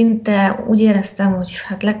 amikor szinte úgy éreztem, hogy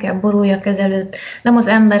hát le kell boruljak ezelőtt, nem az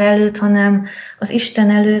ember előtt, hanem az Isten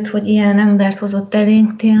előtt, hogy ilyen embert hozott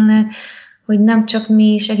elénk tényleg, hogy nem csak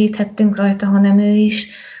mi segíthettünk rajta, hanem ő is.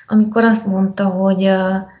 Amikor azt mondta, hogy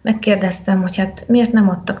megkérdeztem, hogy hát miért nem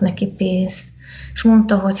adtak neki pénzt, és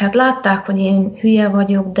mondta, hogy hát látták, hogy én hülye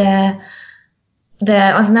vagyok,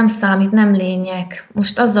 de az nem számít, nem lényeg.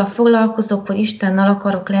 Most azzal foglalkozok, hogy Istennel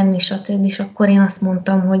akarok lenni, stb. És akkor én azt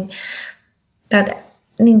mondtam, hogy tehát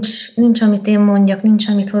nincs amit én mondjak, nincs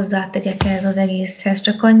amit hozzátegyek ehhez az egészhez,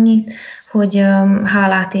 csak annyit, hogy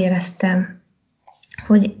hálát éreztem,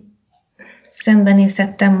 hogy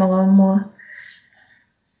szembenézhettem magammal.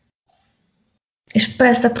 És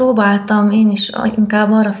persze próbáltam én is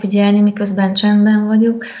inkább arra figyelni, miközben csendben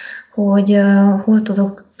vagyok, hogy hol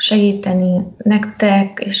tudok segíteni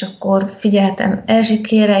nektek, és akkor figyeltem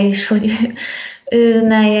Erzsikére is, hogy ő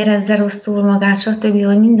ne érezze rosszul magát, stb.,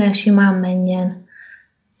 hogy minden simán menjen.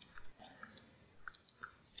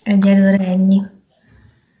 Egyelőre ennyi.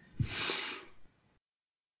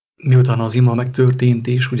 Miután az ima megtörtént,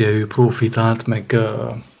 és ugye ő profitált, meg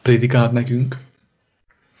prédikált nekünk,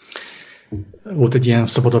 volt egy ilyen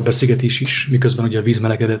szabadabb beszélgetés is, miközben ugye a víz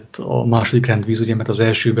melegedett, a második rendvíz, ugye, mert az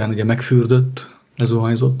elsőben ugye megfürdött,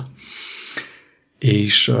 lezuhanyzott,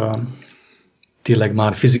 és tényleg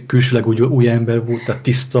már külsőleg úgy új ember volt, tehát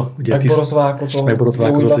tiszta, ugye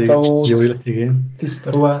megborotválkozott, jó illat, igen.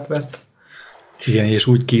 Tiszta ruhát vett. Igen, és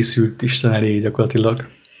úgy készült Isten elé gyakorlatilag.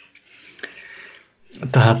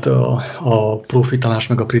 Tehát a profitálás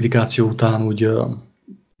meg a prédikáció után úgy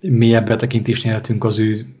mélyebb betekintést nyertünk az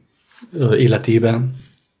ő életében.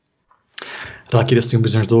 Rákérdeztünk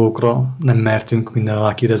bizonyos dolgokra, nem mertünk mindenre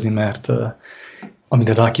rákérdezni, mert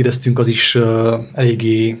amire rákérdeztünk, az is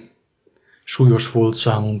eléggé súlyos volt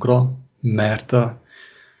számunkra, mert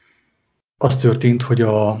az történt, hogy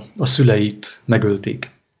a szüleit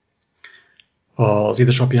megölték. Az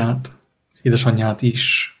édesapját, az édesanyját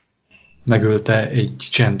is megölte egy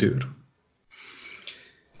csendőr,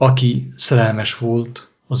 aki szerelmes volt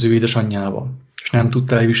az ő édesanyjával, és nem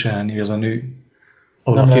tudta elviselni, hogy az a nő,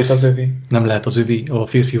 nem lehet az övé, ahol a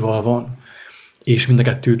férfival van, és mind a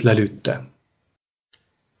kettőt lelőtte.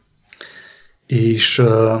 És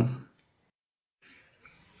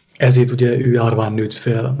ezért ugye ő árván nőtt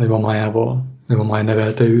fel nagymamájával, nagymamája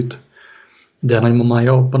nevelte őt, de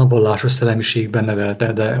nagymamája abban a vallásos szellemiségben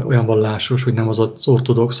nevelte, de olyan vallásos, hogy nem az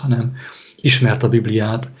ortodox, hanem ismerte a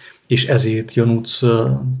Bibliát, és ezért Januc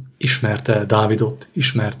ismerte Dávidot,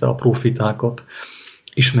 ismerte a profitákat,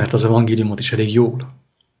 ismerte az evangéliumot is elég jól.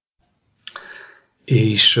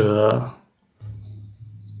 És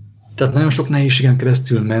tehát nagyon sok nehézségen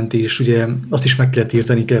keresztül ment, és ugye azt is meg kellett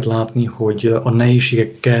érteni, kellett látni, hogy a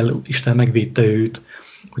nehézségekkel Isten megvédte őt,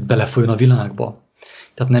 hogy belefolyjon a világba.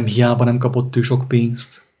 Tehát nem hiába nem kapott ő sok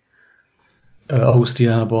pénzt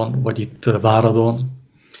Ausztriában, vagy itt Váradon,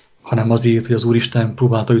 hanem azért, hogy az Úristen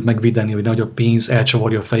próbálta őt megvédeni, hogy nehogy a pénz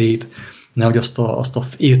elcsavarja a fejét, nehogy azt a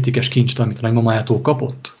értékes kincset, amit a nagymamájától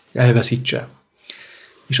kapott, elveszítse.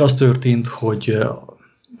 És az történt,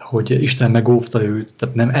 hogy Isten megóvta őt,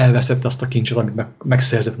 tehát nem elveszette azt a kincset, amit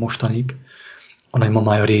megszerzett mostanig a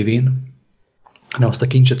nagymamája révén, hanem azt a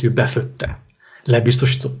kincset ő befötte,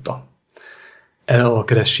 lebiztosította a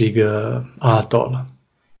keresztség által.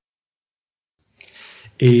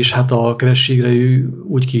 És hát a keresztségre ő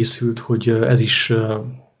úgy készült, hogy ez is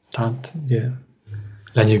tehát ugye,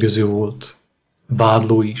 lenyűgöző volt,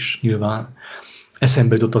 vádló is nyilván.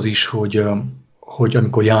 Eszembe jutott az is, hogy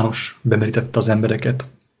amikor János bemerítette az embereket,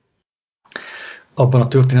 abban a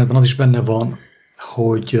történetben az is benne van,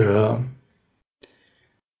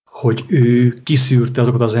 hogy ő kiszűrte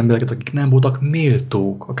azokat az embereket, akik nem voltak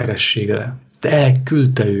méltók a keresztségre, de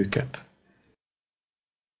elküldte őket.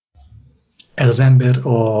 Ez az ember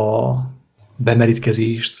a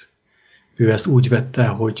bemerítkezést, ő ezt úgy vette,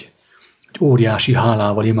 hogy óriási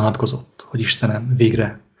hálával imádkozott, hogy Istenem,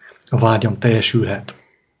 végre a vágyam teljesülhet.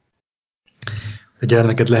 A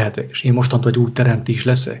gyermeket lehetek, és én mostantól egy új teremtés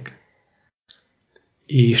leszek.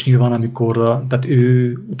 És nyilván amikor, tehát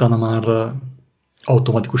ő utána már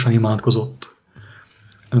automatikusan imádkozott.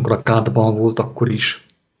 Amikor a kádban volt, akkor is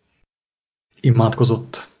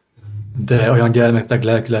imádkozott. De olyan gyermeknek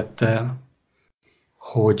lelkülettel,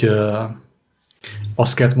 hogy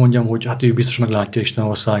azt kellett mondjam, hogy hát ő biztos meglátja Isten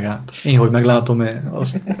országát. Én, hogy meglátom-e,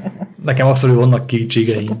 nekem afelől vannak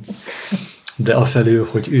kétségeim. De afelől,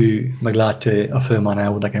 hogy ő meglátja, afelől már nem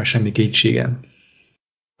volt nekem semmi kétségem.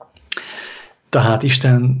 Tehát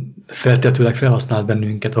Isten feltetőleg felhasznált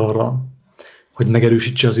bennünket arra, hogy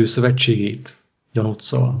megerősítse az ő szövetségét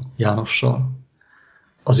Januccal, Jánossal,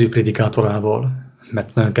 az ő prédikátorával,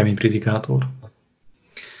 mert nagyon kemény prédikátor.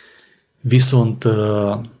 Viszont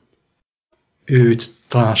őt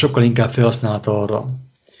talán sokkal inkább felhasználta arra,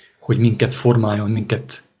 hogy minket formáljon,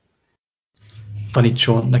 minket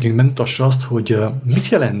tanítson, nekünk megmutassa azt, hogy mit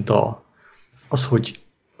jelent az, hogy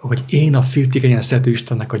én a féltékenyen szerető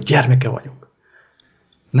Istennek a gyermeke vagyok.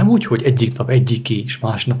 Nem úgy, hogy egyik nap egyiké, és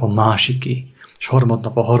másik nap a másiké, és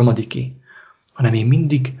harmadnap a harmadiké, hanem én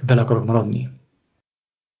mindig vele akarok maradni.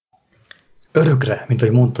 Örökre, mint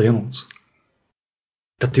ahogy mondta Janusz.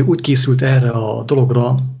 Tehát ő úgy készült erre a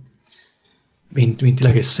dologra, mint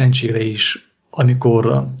tényleg egy szentségre is,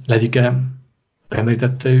 amikor Levike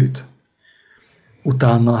bemerítette őt.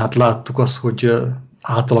 Utána hát láttuk azt, hogy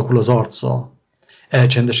átalakul az arca,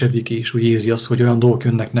 elcsendesedik, és úgy érzi azt, hogy olyan dolgok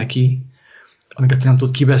jönnek neki, amiket nem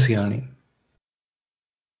tud kibeszélni.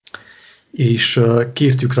 És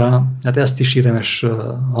kértük rá, hát ezt is érdemes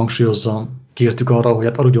hangsúlyozzam, kértük arra, hogy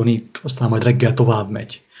hát aludjon itt, aztán majd reggel tovább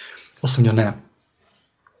megy. Azt mondja, nem.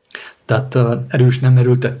 Tehát erős nem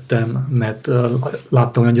erőltettem, mert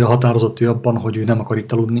láttam, hogy annyira határozott ő abban, hogy ő nem akar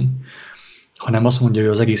itt aludni, hanem azt mondja,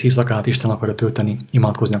 hogy az egész éjszakát Isten akarja tölteni,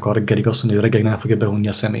 imádkozni akar reggelig, azt mondja, hogy reggelig nem fogja behunni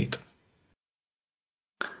a szemét.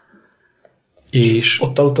 És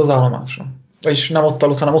ott aludt az állomásra. Vagyis nem ott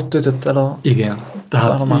aludt, hanem ott töltött el a... Igen,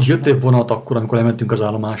 tehát jött egy vonat akkor, amikor elmentünk az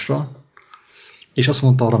állomásra, és azt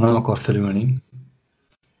mondta, arra nem akar felülni,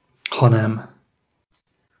 hanem,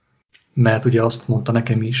 mert ugye azt mondta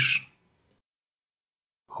nekem is,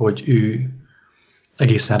 hogy ő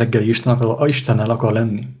egészen reggelig Istennel akar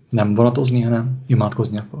lenni, nem vonatozni, hanem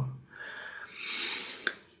imádkozni akar.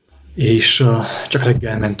 És csak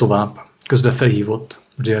reggel ment tovább, közben felhívott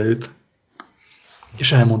ugye előtt,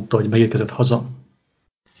 és elmondta, hogy megérkezett haza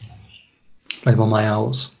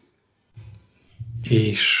nagymamájához,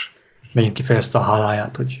 és megint kifejezte a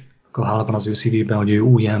háláját, hogy a hála van az ő szívében, hogy ő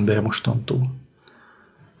új ember mostantól.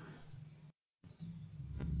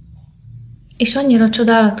 És annyira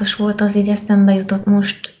csodálatos volt, az így eszembe jutott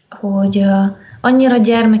most, hogy annyira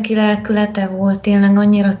gyermeki lelkülete volt, tényleg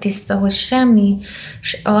annyira tiszta, hogy semmi,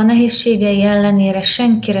 a nehézségei ellenére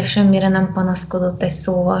senkire, semmire nem panaszkodott egy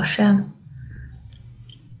szóval sem.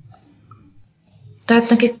 Tehát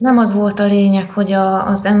neki nem az volt a lényeg, hogy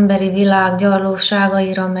az emberi világ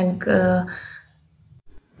gyarlóságaira, meg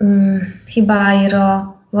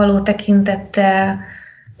hibáira való tekintettel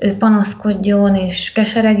ő panaszkodjon és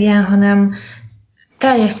keseregjen, hanem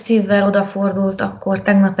teljes szívvel odafordult akkor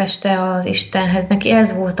tegnap este az Istenhez. Neki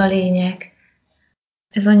ez volt a lényeg.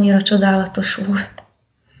 Ez annyira csodálatos volt.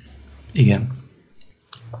 Igen.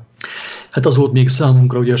 Hát az volt még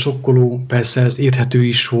számunkra ugye sokkoló, persze ez érthető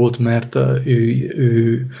is volt, mert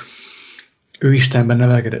ő Istenben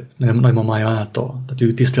nevelkedett, nagymamája által. Tehát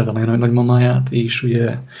ő tisztelte a nagymamáját, és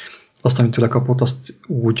ugye azt, amit tőle kapott, azt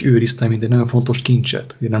úgy őrizte, mint egy nagyon fontos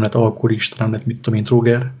kincset. Ugye nem lett alkoholista, nem lett, mit tudom én,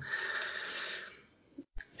 tróger.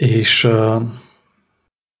 És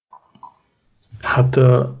hát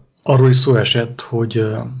arról is szó esett, hogy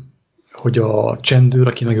hogy a csendőr,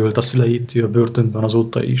 aki megölt a szüleit, ő a börtönben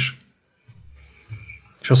azóta is.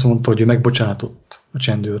 És azt mondta, hogy ő megbocsátott a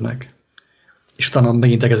csendőrnek. És utána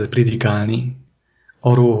megint elkezdett prédikálni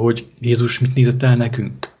arról, hogy Jézus mit nézett el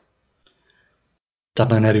nekünk.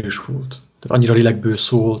 Tehát nagyon erős volt. Tehát annyira lélekből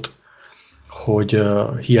szólt, hogy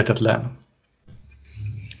hihetetlen.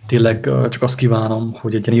 Tényleg csak azt kívánom,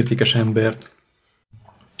 hogy egy ilyen értékes embert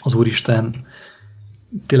az Úristen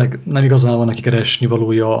tényleg nem igazán van neki keresni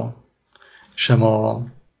valója sem a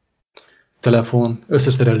telefon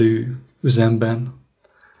összeszerelő üzemben,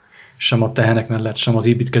 sem a tehenek mellett, sem az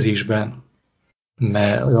építkezésben,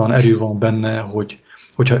 mert olyan erő van benne,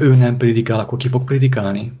 hogyha ő nem prédikál, akkor ki fog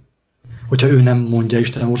prédikálni? Hogyha ő nem mondja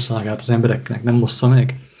Isten országát az embereknek, nem ossza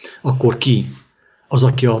meg, akkor ki? Az,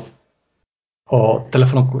 aki a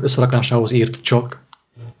telefonok összerakásához ért csak?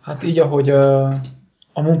 Hát így, ahogy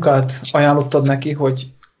a munkát ajánlottad neki,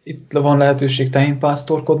 hogy itt van lehetőség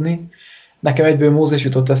tehénpásztorkodni. Nekem egyből Mózes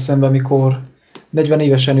jutott eszembe, amikor 40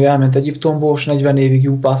 évesen ő elment Egyiptomból, és 40 évig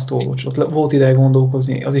juhásztor volt. Ott volt ideje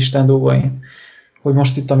gondolkozni az Isten dolgain. Hogy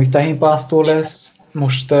most itt, amíg tehénpásztor lesz,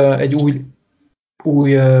 most egy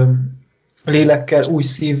új lélekkel, új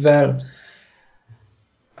szívvel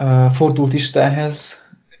fordult Istenhez,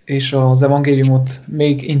 és az evangéliumot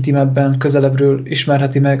még intimebben, közelebbről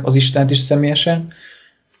ismerheti meg az Istent is személyesen.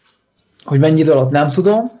 Hogy mennyi idő alatt nem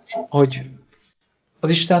tudom, hogy az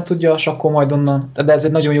Isten tudja, és akkor majd onnan. De ez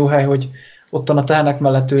egy nagyon jó hely, hogy ottan a tehenek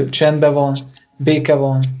mellett ő csendben van, béke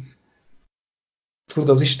van, tud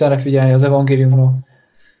az Istenre figyelni, az evangéliumra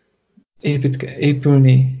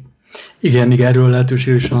épülni. Igen, erről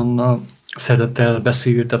lehetőségesen szeretettel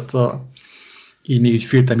beszél, tehát így még így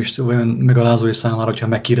féltem is olyan megalázói számára, hogyha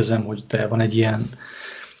megkérdezem, hogy te van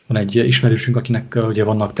egy ismerősünk, akinek ugye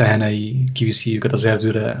vannak tehenei, kiviszi őket az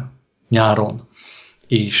erdőre nyáron,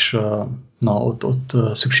 és ott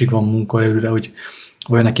szükség van munkaerőre, hogy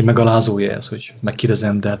olyan neki megalázója ez, hogy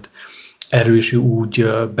megkérdezem, de hát erről is úgy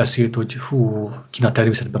beszélt, hogy kint a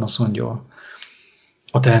természetben azt mondja,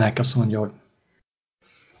 a tehenek azt mondja, hogy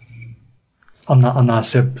annál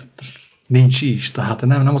szebb nincs is, tehát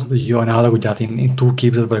nem azt mondja, hogy jaj, ne haragudjál, én túl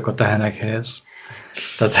képzett vagyok a tehenekhez.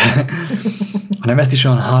 Tehát, hanem ezt is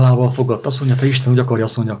olyan hálával fogadta, azt mondja, ha Isten úgy akarja,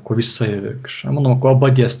 azt mondja, akkor visszajövök. És mondom, akkor abba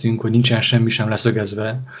egyeztünk, hogy nincsen semmi sem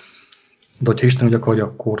leszögezve, de hogyha Isten úgy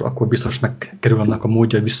akarja, akkor biztos megkerül annak a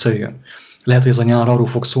módja, hogy visszajön. Lehet, hogy ez a nyár arról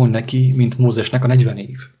fog szólni neki, mint Mózesnek a 40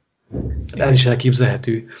 év. Ez is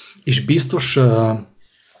elképzelhető. És biztos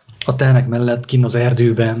a tehenek mellett kint az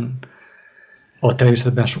erdőben, a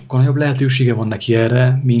természetben sokkal nagyobb lehetősége van neki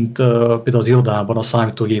erre, mint például az irodában a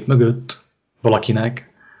számítógép mögött valakinek,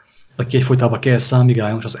 aki egyfolytában kell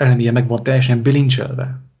számigáljon, és az elméje meg van teljesen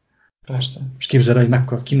bilincselve. Persze. És képzeld el, hogy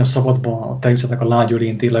mekkora kint a szabadban, a természetnek a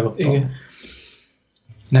lágyölén tényleg ott igen.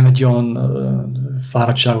 Nem egy olyan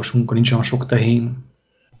fáradtságos munka, nincs olyan sok tehén.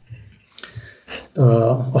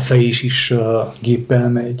 A fejés is géppel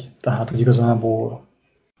megy, tehát hogy igazából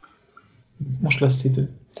most lesz idő.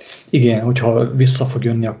 Igen, hogyha vissza fog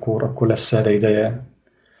jönni, akkor lesz erre ideje.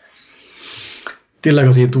 Tényleg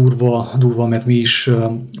azért durva, mert mi is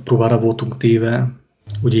próbára voltunk téve,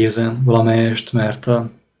 úgy érzem valamelyest, mert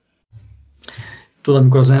tudod,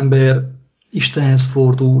 amikor az ember Istenhez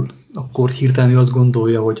fordul, akkor hirtelen azt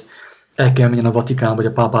gondolja, hogy el kell menjen a Vatikánba, vagy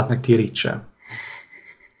a pápát megtérítse.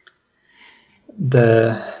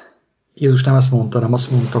 De Jézus nem ezt mondta, hanem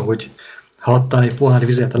azt mondta, hogy ha adtál egy pohár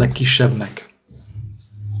vizet a legkisebbnek,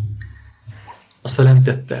 azt nem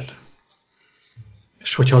tetted.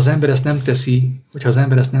 És hogyha az ember ezt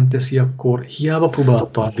nem teszi, akkor hiába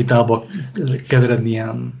próbálta vitába keveredni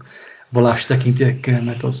ilyen vallási tekintélyekkel,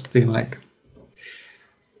 mert az tényleg...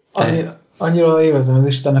 Annyira élvezem az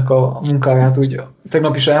Istennek a munkáját, úgy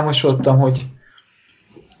tegnap is elmosoltam, hogy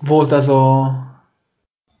volt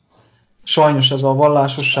sajnos ez a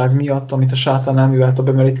vallásosság miatt, amit a sátán elművelt a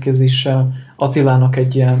bemerítkezéssel, Attilának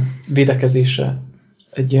egy ilyen védekezése,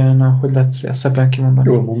 egy ilyen, hogy lehet szebben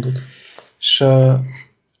kimondani. Jól mondod. És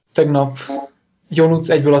tegnap Jonuc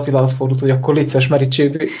egyből Attilához fordult, hogy akkor létszes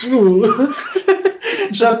merítsék.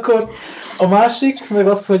 És akkor a másik, meg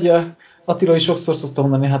az, hogy Attila is sokszor szokta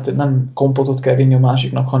mondani, hát nem kompotot kell vinni a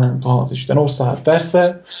másiknak, hanem az Isten országát,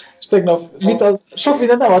 persze. És tegnap sok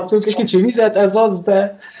mindent nem adtunk, egy kicsi vizet, ez az,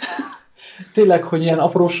 de tényleg, hogy ilyen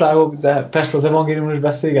apróságok, de persze az evangéliumról is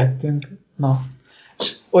beszélgettünk. Na,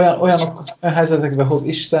 és olyan helyzetekbe hoz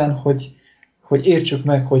Isten, hogy értsük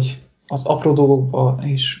meg, hogy az apró dolgokban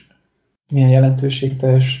is milyen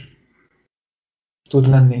jelentőségteljes tud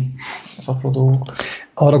lenni az apró dolgok.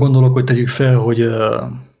 Arra gondolok, hogy tegyük fel, hogy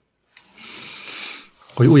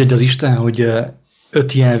úgy adja az Isten, hogy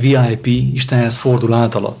 5 ilyen VIP Istenhez fordul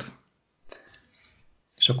általat.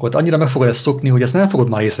 akkor annyira meg fogod ezt szokni, hogy ezt nem fogod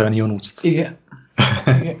már észrevenni, Jonuct. Igen.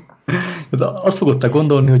 Igen. De azt fogod te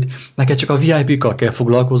gondolni, hogy neked csak a VIP-kkal kell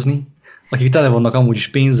foglalkozni, akik tele vannak amúgy is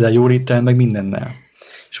pénzzel, jóléttel, meg mindennel.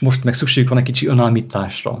 És most meg szükségük van egy kicsi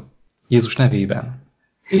önállításra. Jézus nevében.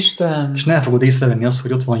 Isten! És nem fogod észrevenni azt,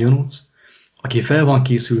 hogy ott van Jonuc, aki fel van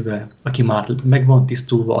készülve, aki már meg van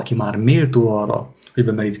tisztulva, aki már méltó arra, hogy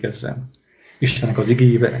bemerítkezzen. Istennek az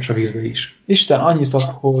igébe és a vízbe is. Isten annyit ad,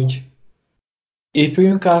 hogy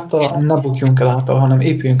épüljünk által, ne bukjunk el által, hanem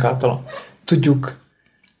épüljünk által. Tudjuk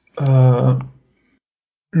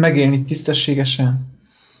megélni tisztességesen,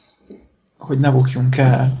 hogy ne bukjunk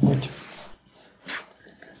el, hogy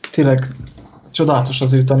tényleg csodálatos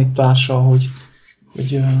az ő tanítása, hogy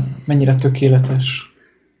mennyire tökéletes.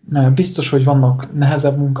 Mert biztos, hogy vannak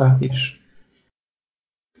nehezebb munkák is,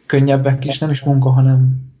 könnyebbek is, nem is munka,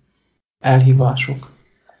 hanem elhívások.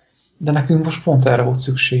 De nekünk most pont erre volt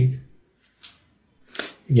szükség.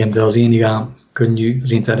 Igen, de az én igám könnyű,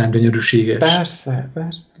 az én terem gyönyörűséges. Persze,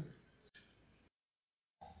 persze.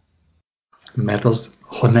 Mert az,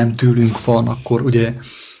 ha nem tőlünk van, akkor ugye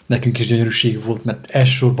nekünk is gyönyörűség volt, mert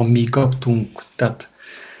elsősorban mi kaptunk, tehát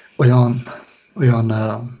olyan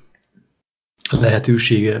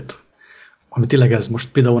lehetőséget, ami tényleg ez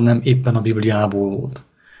most például nem éppen a Bibliából volt.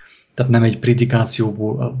 Tehát nem egy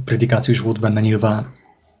predikáció is volt benne nyilván,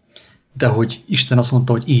 de hogy Isten azt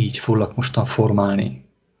mondta, hogy így foglak mostan formálni.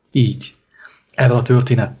 Így. Ezzel a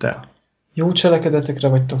történettel. Jó cselekedetekre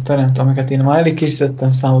vagytok teremtve, amiket én már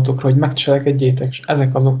előkészítettem számotokra, hogy megcselekedjétek, és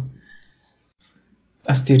ezek azok.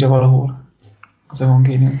 Ezt írja valahol az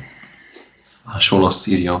evangélium. Máshol azt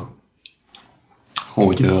írja,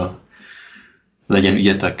 hogy legyen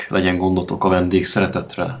ügyetek, legyen gondotok a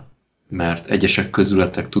vendégszeretetre, mert egyesek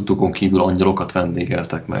közületek tudtukon kívül angyalokat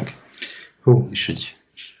vendégeltek meg. És egy...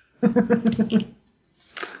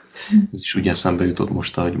 Ez is úgy eszembe jutott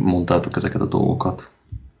most, hogy mondtátok ezeket a dolgokat.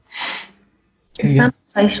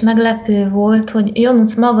 Számomra is meglepő volt, hogy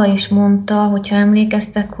Jonuc maga is mondta, hogyha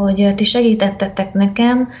emlékeztek, hogy ti segítettetek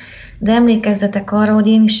nekem, de emlékezzetek arra, hogy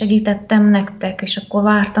én is segítettem nektek, és akkor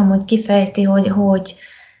vártam, hogy kifejti, hogy,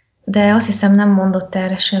 de azt hiszem nem mondott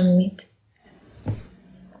erre semmit.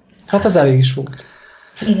 Hát az elég is volt.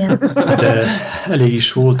 Igen. De elég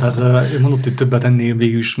is volt, hát ő mondott, hogy többet ennél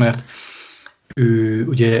végül is, mert ő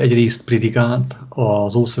ugye egyrészt predikált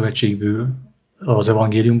az Ószövetségből, az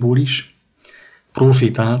evangéliumból is,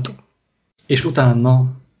 profétált, és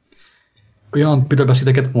utána olyan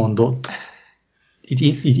példabeszédeket mondott,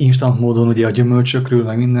 így instant módon ugye a gyümölcsökről,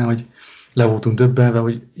 meg minden, hogy le voltunk döbbenve,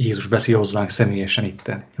 hogy Jézus beszél hozzánk személyesen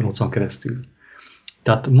itten, Jonocon keresztül.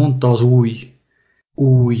 Tehát mondta az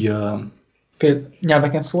új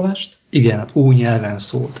nyelveken szólást? Igen, hát új nyelven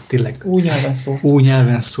szólt, tényleg. Új nyelven szólt. Új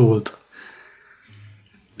nyelven szólt.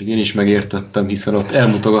 Én is megértettem, hiszen ott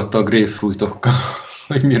elmutogatta a grapefruitokkal,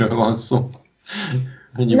 hogy miről van szó.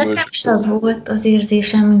 Nekem is az volt az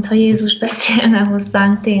érzésem, mintha Jézus beszélne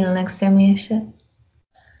hozzánk tényleg személyesen.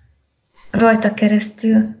 Rajta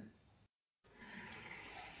keresztül.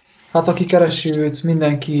 Hát aki keresi őt,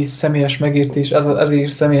 mindenki személyes megértés,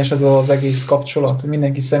 ezért személyes ez az egész kapcsolat,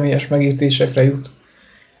 mindenki személyes megértésekre jut.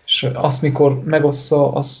 És azt, mikor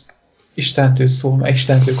megossza, az Istentől szól, mert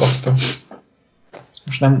Istentől kapta. Ezt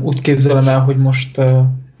most nem úgy képzelem el, hogy most,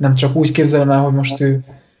 nem csak úgy képzelem el, hogy most ő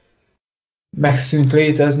megszűnt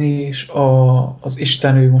létezni, és az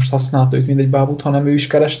Isten ő most használta őt, mint egy bábút, hanem ő is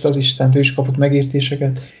kereste az Istent, ő is kapott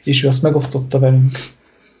megértéseket, és ő azt megosztotta velünk,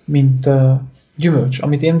 mint gyümölcs,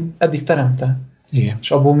 amit én eddig teremtem. Igen.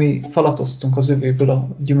 És abból mi falatoztunk az övéből, a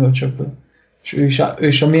gyümölcsökből. És ő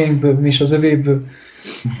is a miénkből, mi is az övéből,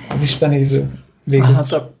 az Istenéből.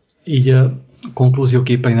 Hát így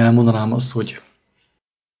konklúzióképpen én elmondanám azt, hogy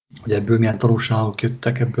ebből milyen tanulságok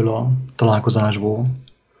jöttek ebből a találkozásból.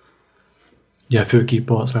 Ugye főképp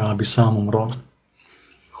az legalábbis számomra,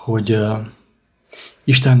 hogy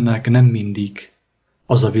Istennek nem mindig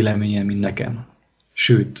az a véleménye, mint nekem.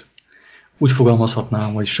 Sőt, úgy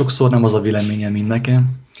fogalmazhatnám, hogy sokszor nem az a véleménye, mint nekem,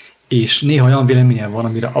 és néha olyan véleménye van,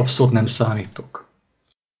 amire abszolút nem számítok.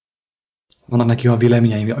 Vannak neki olyan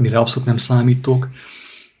véleményei, amire abszolút nem számítok,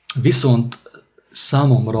 viszont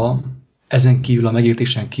számomra ezen kívül, a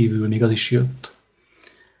megértésen kívül még az is jött,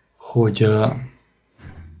 hogy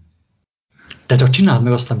te csak csináld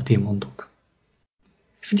meg azt, amit én mondok.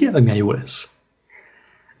 Figyelj meg, milyen jó lesz.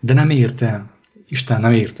 De nem értem. Isten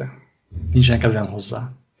nem értem. Nincsen kedvem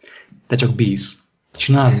hozzá. Te csak bízz.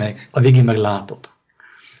 Csináld meg, a végén meg látod.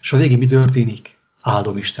 És a végén mi történik?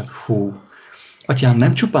 Áldom Isten. Hú. Atyám,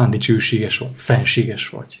 nem csupán dicsőséges vagy, fenséges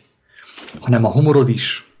vagy, hanem a humorod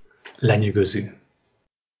is lenyűgöző.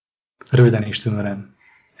 Röviden és tömören.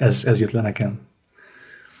 Ez jött le nekem.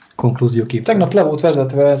 konklúzióképpen. Tegnap le volt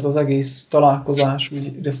vezetve ez az egész találkozás,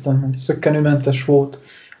 úgy éreztem, hogy szökkenőmentes volt.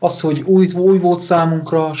 Az, hogy új volt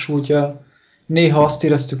számunkra, és úgy néha azt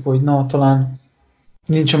éreztük, hogy na, talán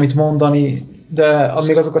nincs amit mondani, de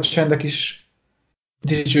még azok a csendek is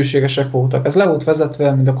dicsőségesek voltak. Ez le volt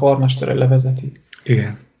vezetve, mint a karmester levezeti.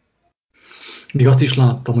 Igen. Még azt is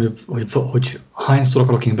láttam, hogy hányszor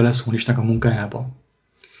akarok én beleszólni Istennek a munkájába.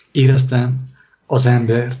 Éreztem az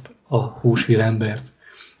embert, a húsvér embert,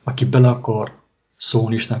 aki bele akar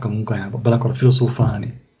szólni Istennek a munkájába, bele akar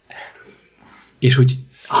filozófálni. És hogy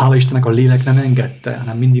hála Istennek a lélek nem engedte,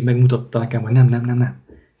 hanem mindig megmutatta nekem, hogy nem.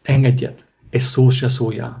 Engedjed, egy szót se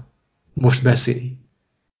szóljál. Most beszélj.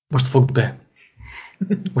 Most fogd be.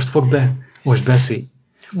 Most beszélj.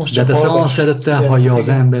 De te olyan szeretettel hallja az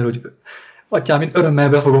ember, hogy atyám, mint örömmel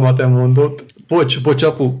befogom, ha te mondod. Bocs,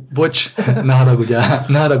 apu, bocs, ne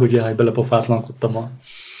haragudjál, hogy belepofátlankodtam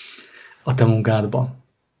a te munkádba.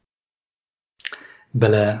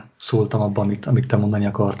 Bele szóltam abban, amit te mondani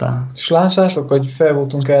akartál. És lássátok, hogy fel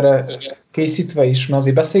voltunk erre készítve is, mert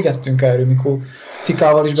azért beszélgettünk erről, mikor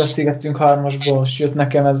Tikával is beszélgettünk 3-asból, és jött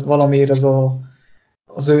nekem ez valamiért ez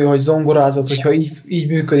az ő, hogy zongorázott, hogyha így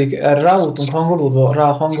működik, erre rá voltunk hangolódva,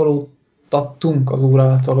 ráhangolódtattunk az Úr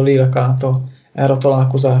által, a lélek által erre a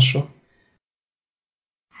találkozásra.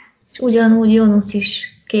 És ugyanúgy Jónusz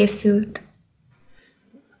is készült.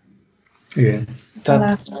 Igen.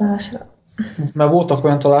 Találkozásra. Mert voltak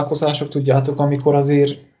olyan találkozások, tudjátok, amikor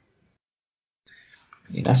azért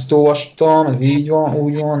én ezt olvastam, ez így van,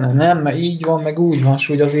 úgy van, nem, mert így van, meg úgy van, és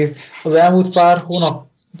úgy azért az elmúlt pár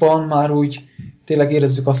hónapban már úgy tényleg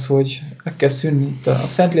érezzük azt, hogy meg kell szűnni. A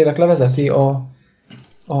Szentlélek levezeti a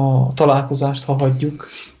találkozást, ha hagyjuk.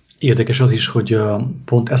 Érdekes az is, hogy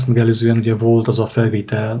pont ezt megelőzően ugye volt az a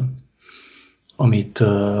felvétel, amit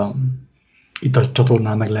itt a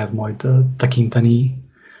csatornán meg lehet majd tekinteni.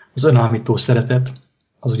 Az önállító szeretet,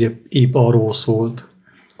 az ugye épp arról szólt,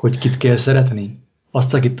 hogy kit kell szeretni.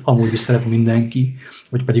 Azt, akit amúgy is szeret mindenki,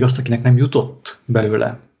 vagy pedig azt, akinek nem jutott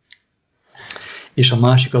belőle. És a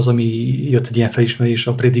másik az, ami jött egy ilyen felismerés,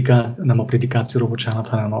 nem a predikációról, bocsánat,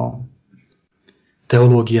 hanem a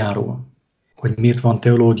teológiáról. Hogy miért van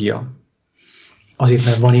teológia? Azért,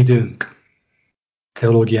 mert van időnk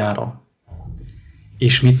teológiára.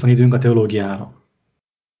 És miért van időnk a teológiára?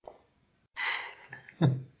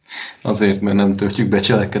 Azért, mert nem töltjük be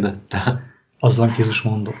cselekedettel. Azzal, amit Jézus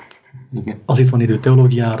mondott. Igen. Azért van idő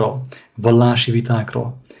teológiára, vallási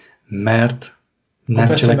vitákra, mert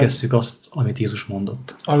nem cselekesszük azt, amit Jézus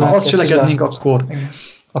mondott. Ha azt cselekednénk,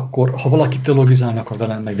 akkor ha valaki teologizálni akar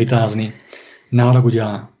velem, meg vitázni, ne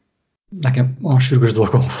haragudjál, nekem olyan sürgős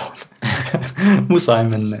dolgom van. Muszáj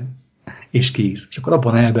menne. És kész. És akkor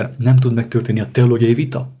abban elben nem tud megtörténni a teológiai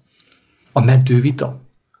vita, a meddő vita.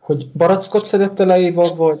 Hogy barackot szedett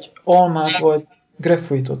elejével, vagy almát, vagy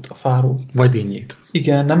grapefruitot a fáról. Vagy dinnyét.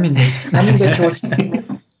 Igen, nem mindegy. Nem mindegy, hogy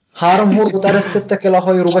 3 horgot eresztettek el a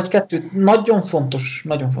hajóról, vagy 2. Nagyon fontos,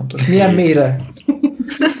 nagyon fontos. Milyen mélyre?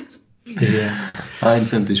 Igen. Hány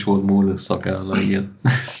centis volt Mór szakálla, igen.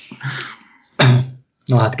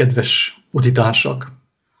 Na hát, kedves utitársak,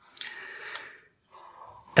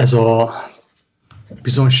 ez a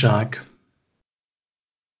bizonyság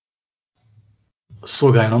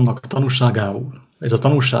szolgáljon annak tanúságául, ez a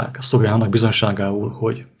tanúság szolgáljon annak bizonyságául,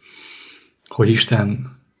 hogy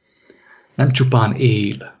Isten nem csupán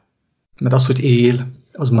él, mert az, hogy él,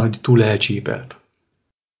 az már túl elcsépelt,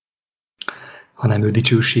 hanem ő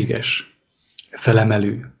dicsőséges,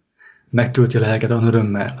 felemelő, megtölti a lelket olyan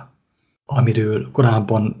örömmel, amiről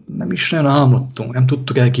korábban nem is nagyon álmodtunk, nem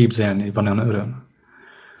tudtuk elképzelni, hogy van olyan öröm.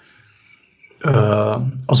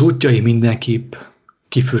 Az útjai mindenképp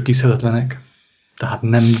kifürkizhetetlenek, tehát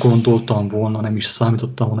nem gondoltam volna, nem is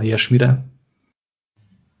számítottam volna ilyesmire.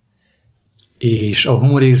 És a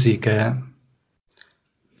humorérzéke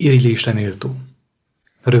irigylésre méltó,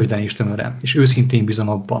 röviden és tömören. És őszintén bízom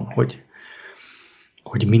abban,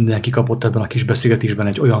 hogy mindenki kapott ebben a kis beszélgetésben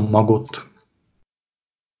egy olyan magot,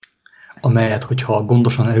 amelyet, hogyha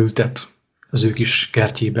gondosan elültet az ő kis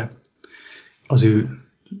kertjébe, az ő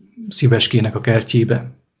szíveskének a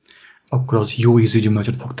kertjébe, akkor az jó ízű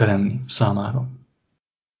gyümölcsöt fog teremni számára.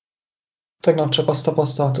 Tegnap csak azt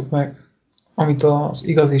tapasztaltuk meg, amit az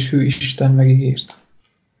igaz és hű Isten megígért.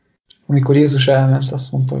 Amikor Jézus elment,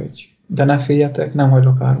 azt mondta, hogy de ne féljetek, nem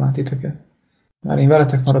hagylak árván titeket. Mert én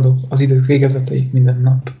veletek maradok az idők végezeteig minden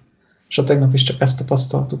nap. És a tegnap is csak ezt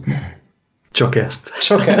tapasztaltuk meg. Csak ezt.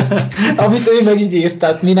 Csak ezt. Amit ő megígért,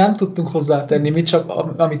 tehát mi nem tudtunk hozzátenni, mi csak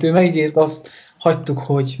amit ő megígért, azt hagytuk,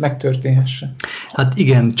 hogy megtörténhessen. Hát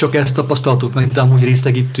igen, csak ezt tapasztaltuk meg, de amúgy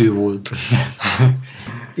részlegítő volt.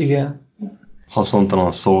 Igen.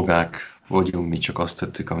 haszontalan szolgák vagyunk, mi csak azt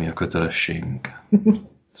tettük, ami a kötelességünk.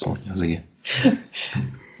 Ezt mondja az ige.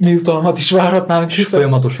 Mi utalmat is várhatnánk. És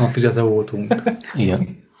folyamatosan fizetve voltunk.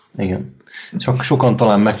 Igen. Csak sokan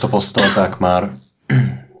talán megtapasztalták már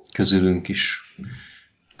közülünk is,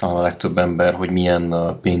 talán a legtöbb ember, hogy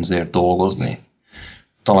milyen pénzért dolgozni.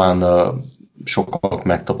 Talán sokan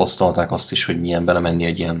megtapasztalták azt is, hogy milyen belemenni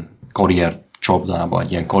egy ilyen karrier csapdába,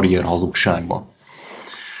 egy ilyen karrier hazugságba,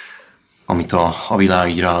 amit a világ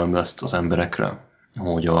így ráömleszt az emberekre,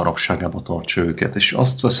 hogy a rabságába tartsa őket. És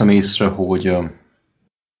azt veszem észre, hogy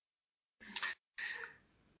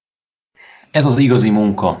ez az igazi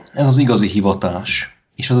munka, ez az igazi hivatás,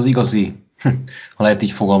 és ez az igazi, ha lehet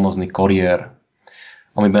így fogalmazni, karrier,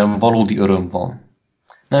 amiben valódi öröm van.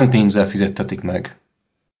 Nem pénzzel fizettetik meg,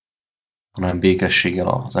 hanem békességgel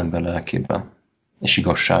az ember lelkében, és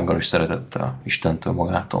igazsággal és szeretettel, Istentől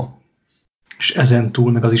magától. És ezen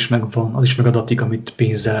túl meg az is megvan, az is megadatik, amit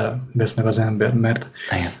pénzzel vesz meg az ember, mert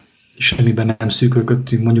igen. Semmiben nem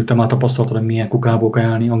szűkölködtünk. Mondjuk te már tapasztaltad, hogy milyen kukából kell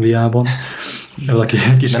állni Angliában.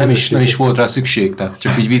 De nem is volt rá szükség, tehát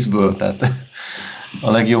csak így vízből, tehát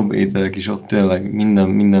a legjobb ételek is ott tényleg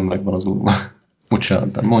minden megvan az úrban.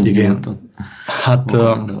 Bocsánat, mondjuk nyugodtan. Hát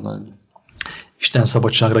Isten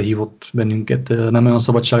szabadságra hívott bennünket, nem olyan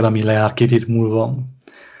szabadságra, ami lejár 2 hét múlva,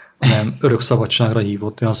 hanem örök szabadságra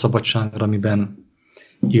hívott, olyan szabadságra, amiben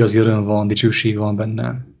igazi öröm van, dicsőség van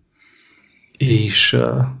benne, és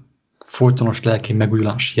folytonos lelki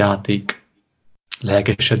megújulás, játék,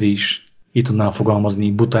 lelkesedés, így tudnám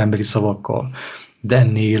fogalmazni buta emberi szavakkal, de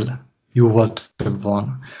ennél jóval több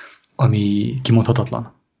van, ami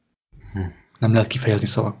kimondhatatlan. Nem lehet kifejezni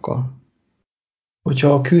szavakkal.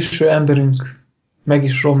 Hogyha a külső emberünk meg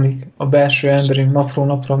is romlik, a belső emberünk napról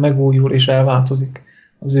napra megújul és elváltozik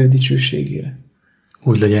az ő dicsőségére.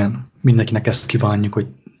 Úgy legyen. Mindenkinek ezt kívánjuk, hogy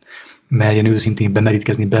merjen őszintén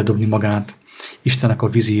bemerítkezni, beledobni magát Istennek a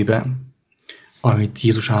vizébe, amit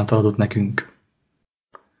Jézus által adott nekünk.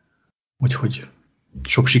 Úgyhogy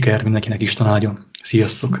sok siker mindenkinek, Isten áldjon.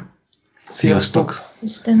 Sziasztok! Sziasztok!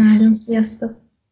 Isten áldjon, sziasztok!